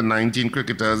Women's under-19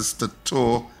 cricketers to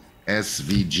tour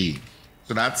SVG.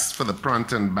 So that's for the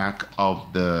front and back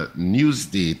of the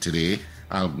Newsday today.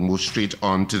 I'll move straight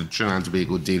on to the Trinidad and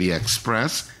Tobago Daily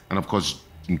Express. And of course,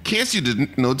 in case you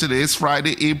didn't know, today is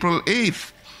Friday, April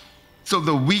 8th. So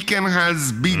the weekend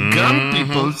has begun,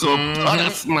 people. So put a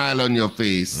smile on your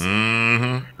face.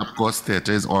 Of course,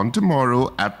 theater is on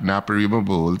tomorrow at Naparima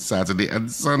Bowl, Saturday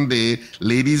and Sunday.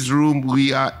 Ladies' Room,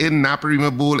 we are in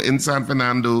Naparima Bowl in San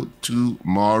Fernando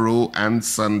tomorrow and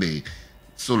Sunday.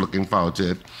 So looking forward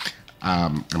to it.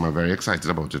 I'm very excited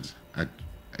about it.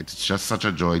 It's just such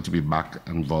a joy to be back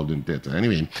involved in theater.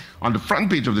 Anyway, on the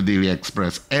front page of the Daily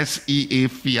Express, SEA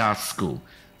fiasco.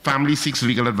 Family seeks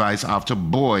legal advice after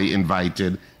boy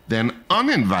invited, then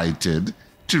uninvited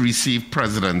to receive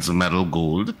President's Medal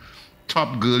Gold.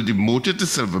 Top girl demoted to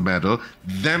silver medal,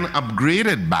 then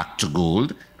upgraded back to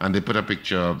gold. And they put a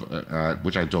picture of,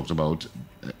 which I talked about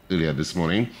earlier this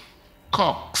morning.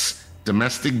 Cox,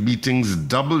 domestic beatings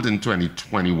doubled in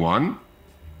 2021.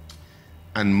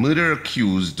 and murder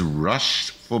accused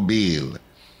rushed for bail.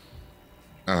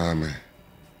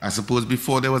 I suppose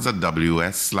before there was a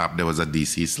WS slap, there was a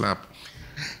DC slap.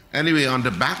 Anyway, on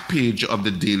the back page of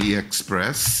the Daily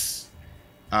Express,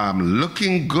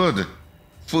 looking good.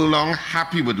 Furlong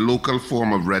happy with local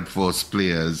form of Red Force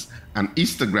players, and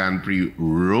Easter Grand Prix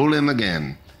rolling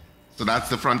again. So that's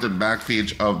the front and back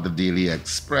page of the Daily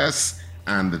Express.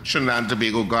 And the Trinidad and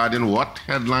Tobago Guardian, what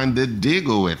headline did they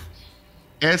go with?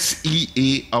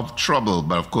 SEA of trouble,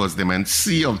 but of course they meant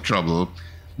sea of trouble.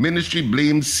 Ministry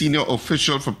blames senior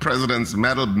official for president's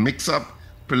medal mix-up.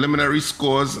 Preliminary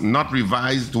scores not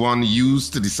revised, one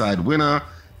used to decide winner.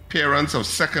 Parents of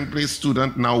second place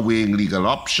student now weighing legal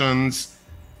options.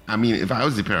 I mean, if I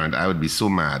was the parent, I would be so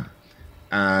mad.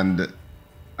 And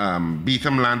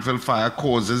Beetham landfill fire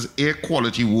causes air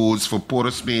quality woes for Port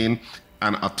of Spain.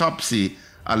 And autopsy,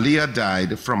 Aliyah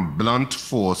died from blunt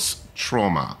force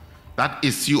trauma. That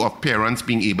issue of parents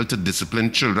being able to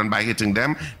discipline children by hitting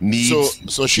them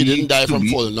needs. So she didn't die from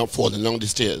falling down the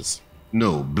stairs.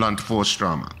 No, blunt force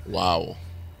trauma. Wow.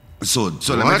 So let me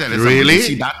tell you something. Really? You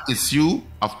see, that issue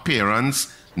of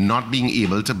parents not being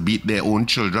able to beat their own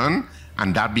children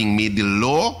and that being made the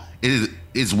law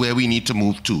is where we need to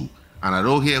move to. And I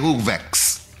don't hear who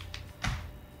vex.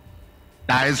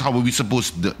 That is how we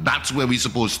supposed to. That's where we're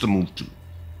supposed to move to.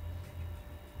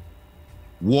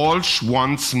 Walsh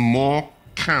wants more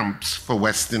camps for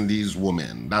West Indies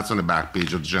women. That's on the back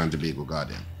page of the Trinidad and Tobago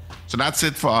Guardian. So that's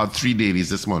it for our 3 dailies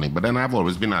this morning. But then I've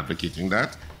always been advocating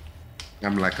that.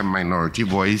 I'm like a minority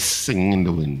voice singing in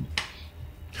the wind.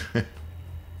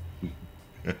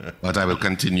 But I will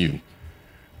continue.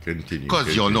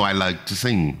 Because you all know I like to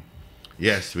sing.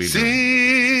 Yes, we do.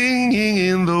 Singing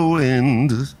in the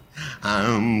wind.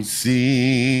 I'm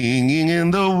singing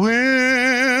in the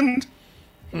wind.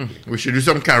 We should do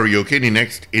some karaoke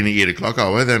in the 8 o'clock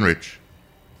hour then, Rich.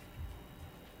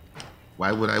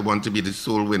 Why would I want to be the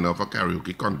sole winner of a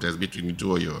karaoke contest between the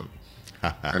two of you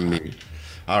all and me?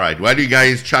 All right, while you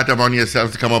guys chat among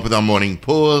yourselves to come up with our morning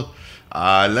poll,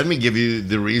 let me give you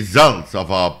the results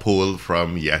of our poll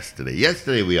from yesterday.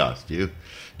 Yesterday we asked you,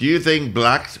 do you think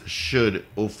blacks should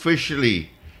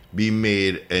officially be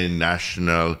made a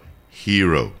national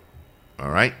hero?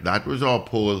 All right, that was our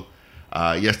poll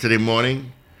yesterday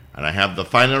morning, and I have the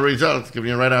final results giving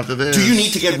you right after this. Do you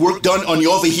need to get work done on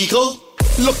your vehicle?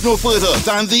 Look no further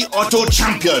than the Auto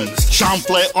Champions.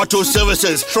 Champlain Auto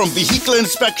Services. From vehicle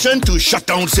inspection to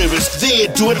shutdown service, they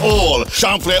do it all.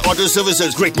 Champlain Auto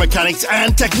Services. Great mechanics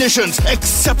and technicians.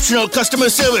 Exceptional customer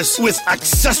service with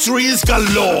accessories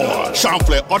galore.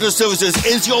 Champlain Auto Services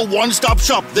is your one-stop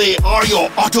shop. They are your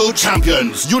Auto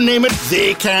Champions. You name it,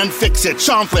 they can fix it.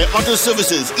 Champlain Auto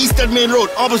Services. Eastern Main Road,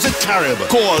 opposite Carib.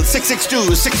 Call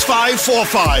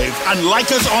 662-6545 and like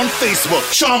us on Facebook.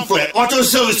 Champlain Auto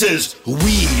Services.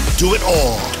 We do it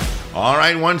all. All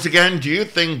right, once again, do you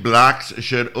think blacks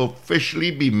should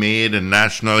officially be made a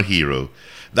national hero?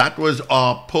 That was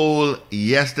our poll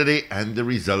yesterday, and the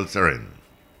results are in.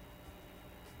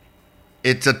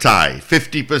 It's a tie,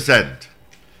 50%.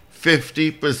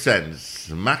 50%,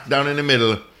 smack down in the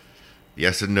middle,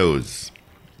 yes and no's.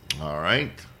 All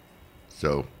right,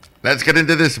 so let's get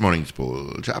into this morning's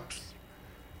poll, chaps.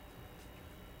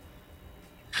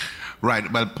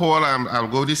 Right. Well, Paul, I'll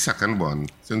go the second one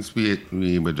since we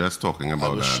were just talking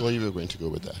about I was that. sure you were going to go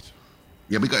with that.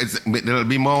 Yeah, because it'll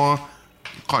be more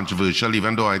controversial,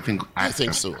 even though I think I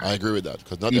think so. I agree with that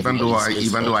because not Even though everybody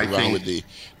is I around think- with the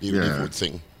Yeah. vote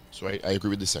thing. So I agree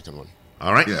with the second one.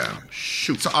 All right, Yeah.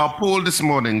 shoot. So our poll this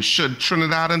morning: should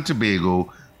Trinidad and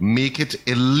Tobago make it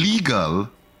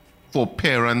illegal for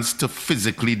parents to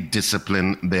physically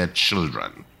discipline their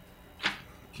children?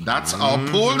 That's our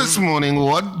poll this morning.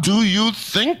 What do you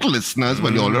think, listeners?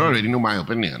 Well, you all already know my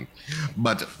opinion.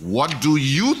 But what do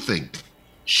you think?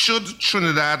 Should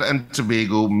Trinidad and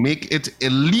Tobago make it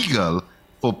illegal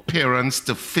for parents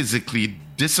to physically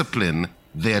discipline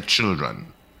their children?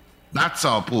 That's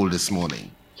our poll this morning.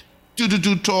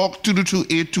 222-TALK,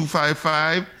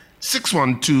 222-8255,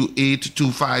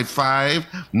 612-8255.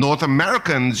 North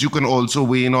Americans, you can also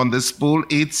weigh in on this poll,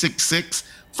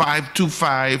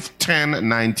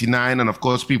 866-525-1099. And of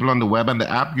course, people on the web and the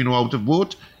app, you know how to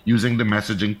vote using the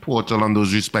messaging portal on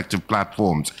those respective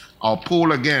platforms. Our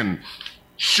poll again: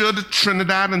 should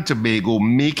Trinidad and Tobago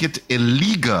make it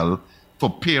illegal for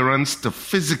parents to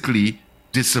physically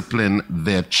discipline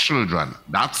their children?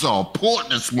 That's our poll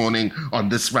this morning on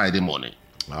this Friday morning.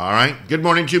 All right. Good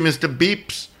morning to you, Mr.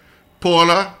 Beeps.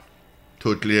 Paula,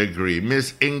 totally agree.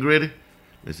 Miss Ingrid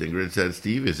said,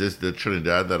 Steve, is this the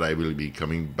Trinidad that I will be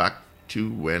coming back to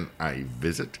when I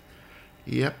visit?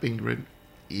 Yep, Ingrid.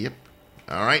 Yep.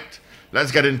 All right.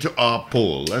 Let's get into our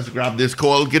poll. Let's grab this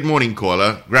call. Good morning,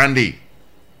 caller. Grandy.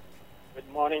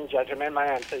 Good morning, gentlemen. My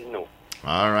answer is no.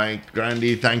 All right,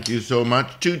 Grandy, thank you so much.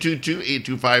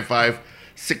 222-8255,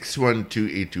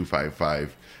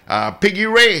 612-8255. Piggy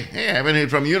Ray. Hey, I haven't heard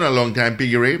from you in a long time,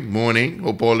 Piggy Ray. Morning.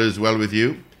 Hope all is well with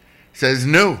you. Says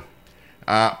no.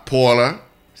 Paula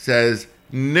says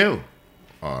no.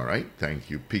 All right. Thank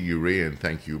you, Piggy Ray, and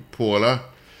thank you, Paula.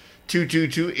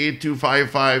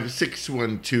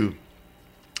 222-8255,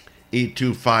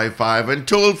 612-8255. And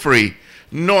toll free,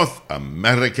 North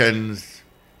Americans,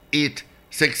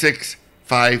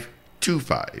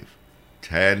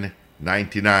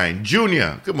 866-525-1099.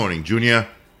 Junior. Good morning, Junior.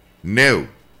 No.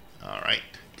 All right.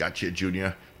 Gotcha,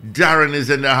 Junior. Darren is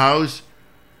in the house.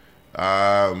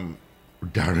 Darren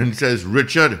says,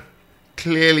 Richard,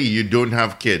 clearly you don't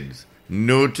have kids.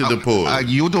 No to the poll.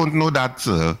 You don't know that,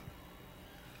 sir.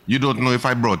 You don't know if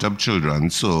I brought up children,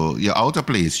 so you're out of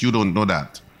place. You don't know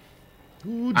that.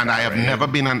 Ooh, and I have never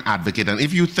been an advocate. And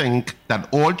if you think that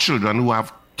all children who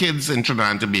have kids in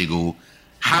Trinidad and Tobago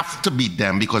have to beat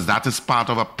them because that is part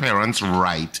of a parent's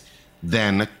right,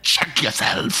 then check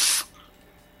yourself.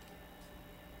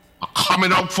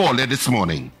 Coming out for it this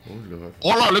morning. Oh, Lord.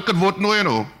 All our look at vote no, you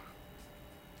know,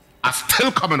 are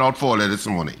still coming out for it this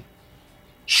morning.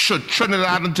 Should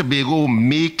Trinidad and Tobago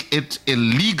make it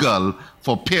illegal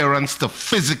for parents to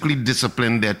physically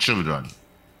discipline their children?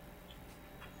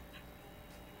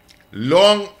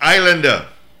 Long Islander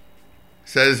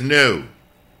says no.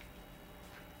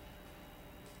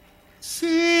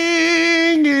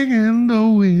 Singing in the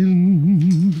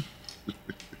wind.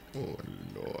 Oh,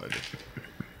 Lord.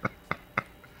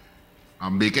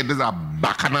 I'm making this a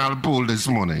bacchanal poll this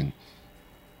morning.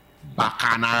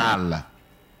 Bacchanal.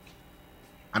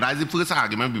 And that's the first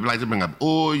argument people like to bring up.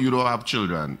 Oh, you don't have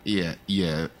children. Yeah.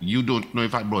 You don't know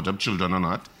if I brought up children or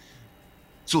not.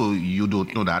 So you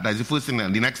don't know that. That's the first thing.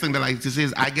 The next thing they like to say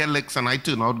is, I get licks and I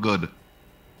turn out good.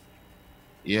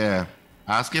 Yeah.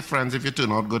 Ask your friends if you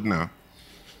turn out good now.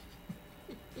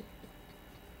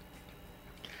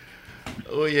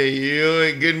 Oh,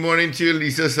 yeah. Good morning to you,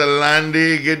 Lisa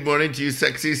Salandi. Good morning to you,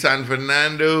 Sexy San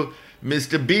Fernando.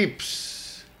 Mr. Beeps.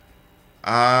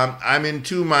 I'm in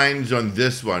two minds on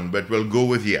this one, but we'll go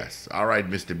with yes. All right,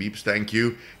 Mr. Beeps, thank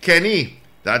you. Kenny,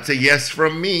 that's a yes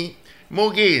from me. Mo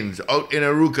Gaines, out in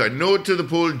Aruka. No to the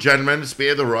poll, gentlemen.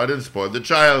 Spare the rod and spoil the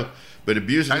child. But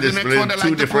abuse and discipline,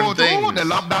 two different things. Oh, they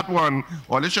love that one.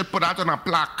 Or they should put that on a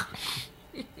plaque.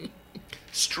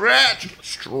 Stretch.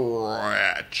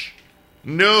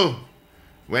 No.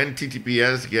 When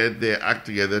TTPS get their act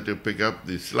together to pick up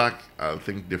the slack, I'll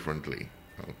think differently.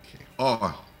 Okay.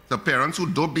 Oh, the parents who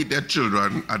don't beat their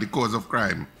children are the cause of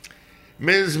crime.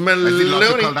 Ms.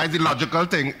 Maloney. That's the logical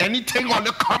thing. Anything on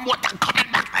the come with and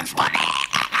coming back this morning.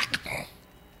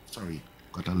 Sorry,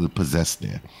 got a little possessed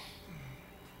there.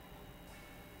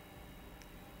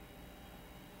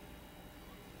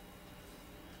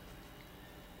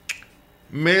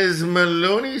 Ms.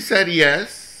 Maloney said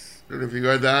yes. Don't know if you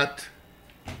got that.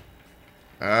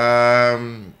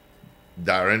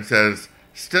 Darren says,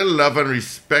 still love and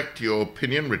respect your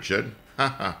opinion, Richard.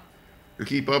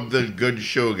 Keep up the good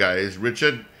show, guys.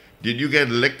 Richard, did you get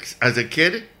licks as a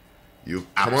kid? You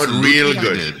come out real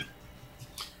good. I did.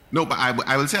 No, but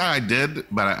I will say I did,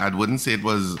 but I wouldn't say it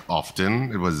was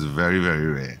often. It was very, very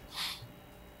rare.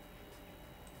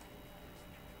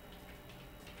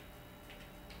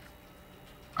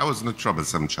 I wasn't a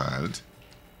troublesome child.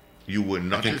 You were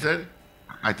not, you said?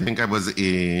 I think I was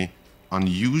a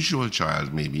unusual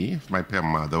child, maybe, if my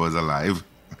mother was alive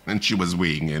and she was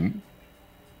weighing in.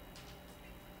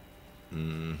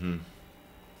 Mm-hmm.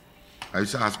 I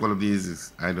used to ask one of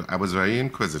these. I was very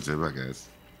inquisitive, I guess.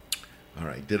 All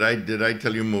right. Did I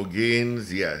tell you Mo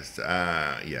Gaines? Yes.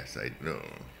 Yes, I know.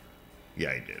 Yeah,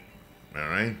 I did. All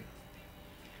right.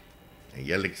 And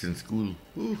yeah, licks in school.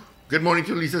 Ooh. Good morning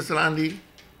to Lisa Salandi.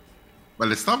 Well,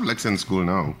 they stopped licks in school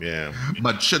now. Yeah.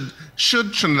 But should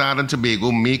Trinidad and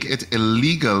Tobago make it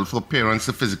illegal for parents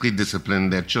to physically discipline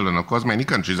their children? Of course, many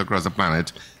countries across the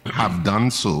planet have done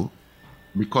so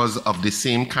because of the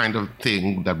same kind of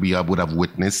thing that we would have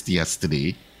witnessed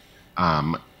yesterday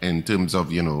in terms of,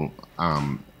 the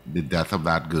death of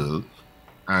that girl.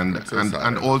 And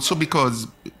also because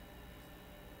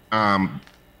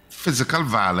physical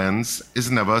violence is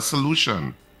never a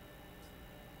solution.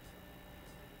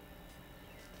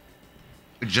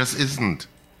 It just isn't.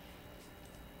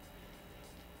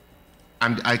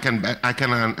 And I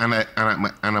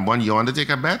want you to take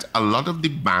a bet. A lot of the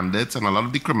bandits and a lot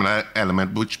of the criminal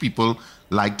element which people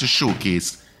like to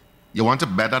showcase, you want to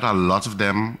bet that a lot of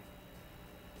them,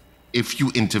 if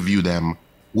you interview them,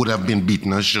 would have been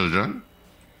beaten as children?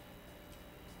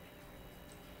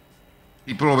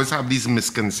 People always have these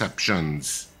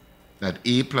misconceptions that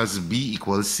A plus B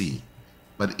equals C.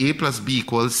 But A plus B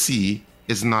equals C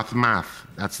is not math.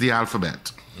 That's the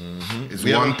alphabet. Mm-hmm. It's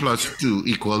 1 plus 2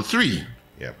 equals 3.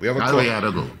 Yeah, we have a That's call. the way I had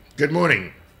to go. Good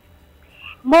morning.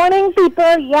 Morning,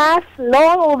 people. Yes,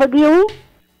 long overdue.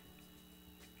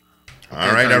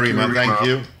 All right, Arima, thank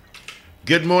you.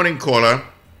 Good morning, caller.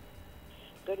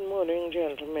 Good morning,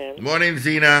 gentlemen. Morning,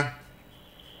 Zena.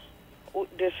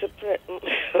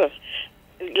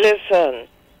 Listen,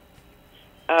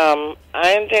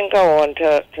 I think I want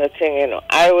to think,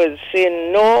 I would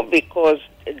say no because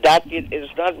that is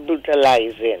not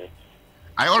brutalizing.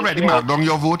 I already marked down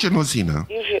your vote, Zena.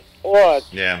 What?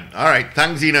 Yeah. All right.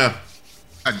 Thanks, Zena.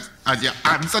 As you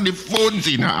answer the phone,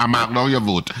 Zena, I marked down your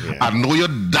vote. Yeah. I know you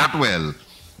that well.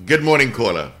 Good morning,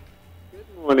 caller.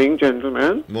 Good morning,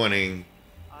 gentlemen. Morning.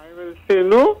 I will say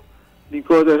no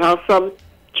because I have some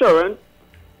children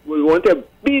will want to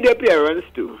be their parents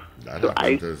too. That So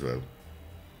happens as well.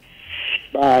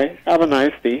 Bye. Have a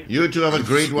nice day. You two have a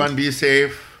great one. Be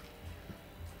safe.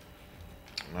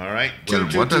 All right. Well,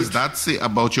 what does that say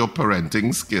about your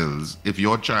parenting skills if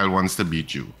your child wants to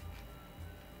beat you?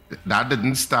 That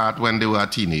didn't start when they were a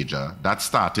teenager. That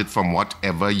started from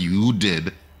whatever you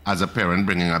did as a parent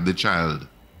bringing up the child.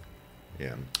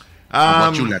 Yeah. Or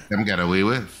what you let them get away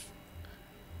with.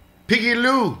 Piggy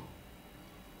Lou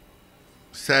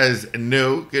says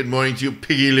no. Good morning to you,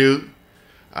 Piggy Lou.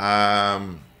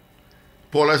 Paula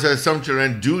says some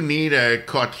children do need a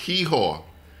caught hee-haw,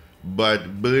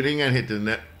 but burning and hitting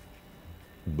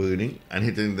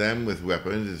them with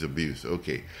weapons is abuse.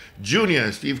 Okay.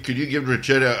 Junior, Steve, could you give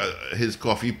Richard his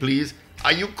coffee, please?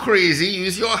 Are you crazy?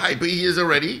 Use your hyper ears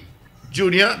already.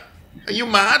 Junior, are you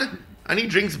mad? And he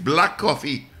drinks black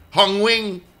coffee. Hong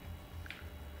Wing.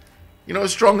 You know how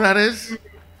strong that is?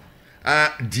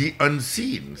 The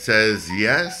Unseen says,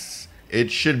 yes,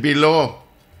 it should be law.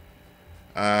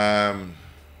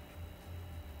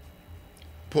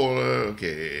 Paul,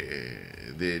 okay,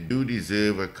 they do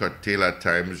deserve a cocktail at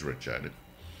times, Richard.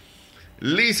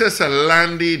 Lisa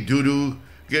Salandi Dudu,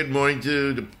 good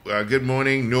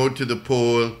morning, no to the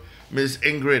poll. Miss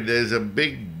Ingrid, there's a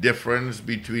big difference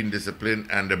between discipline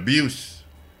and abuse.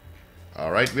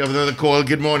 All right, we have another call.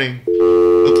 Good morning.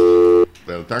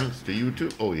 Well, thanks to you too.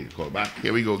 Oh, you call back.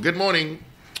 Here we go. Good morning.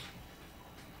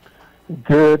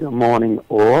 Good morning,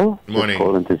 all. Morning. Just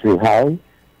calling to say hi.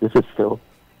 This is Phil.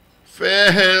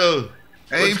 Phil.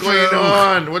 Hey, What's going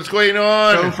on? What's going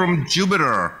on? Phil from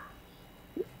Jupiter.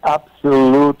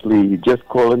 Absolutely. Just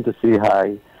calling to say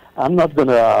hi. I'm not going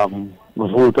to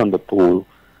vote on the poll.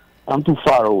 I'm too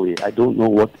far away. I don't know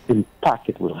what impact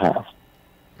it will have.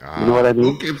 You know what I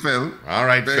mean? Okay, Phil. All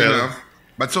right, Fair Phil. enough.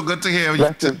 But so good to hear you.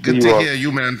 Blessings Good to you to all. hear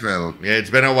you, man, Phil. Yeah, it's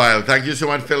been a while. Thank you so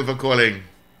much, Phil, for calling.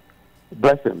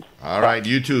 Blessings. All right,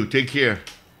 you too. Take care.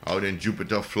 Out in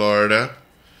Jupiter, Florida.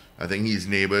 I think he's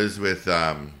neighbors with,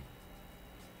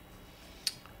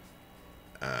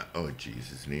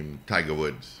 his name, Tiger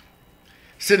Woods.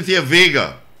 Cynthia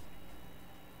Vega.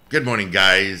 Good morning,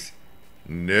 guys.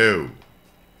 No.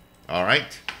 All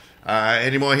right.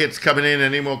 Any more hits coming in?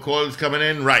 Any more calls coming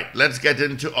in? Right. Let's get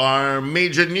into our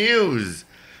major news.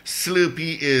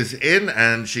 Sloopy is in,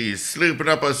 and she's slooping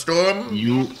up a storm.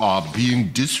 You are being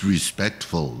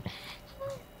disrespectful.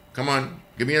 Come on.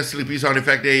 Give me a Sloopy sound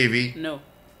effect, AV. No.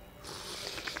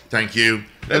 Thank you.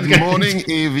 Let's Good morning,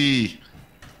 AV.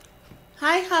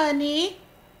 Hi, honey.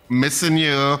 Missing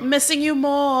you. Missing you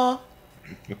more.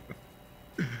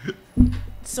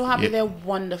 So happy they're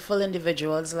wonderful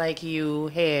individuals like you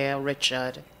here,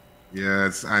 Richard.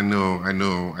 Yes, I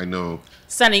know.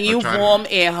 Sending you trying- warm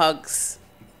air hugs.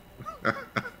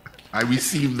 I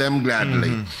receive them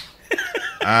gladly.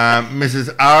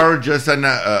 Mrs. R just an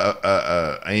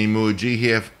emoji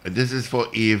here. This is for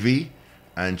AV,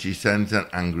 and she sends an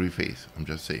angry face. I'm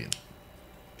just saying.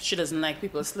 She doesn't like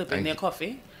people slipping their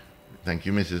coffee. Thank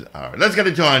you, Mrs. R. Let's get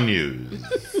into our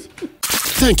news.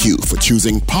 Thank you for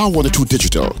choosing Power 102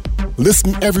 Digital.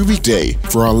 Listen every weekday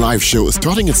for our live shows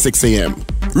starting at 6 a.m.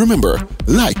 Remember,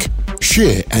 like,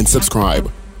 share, and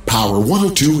subscribe. Power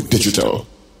 102 Digital.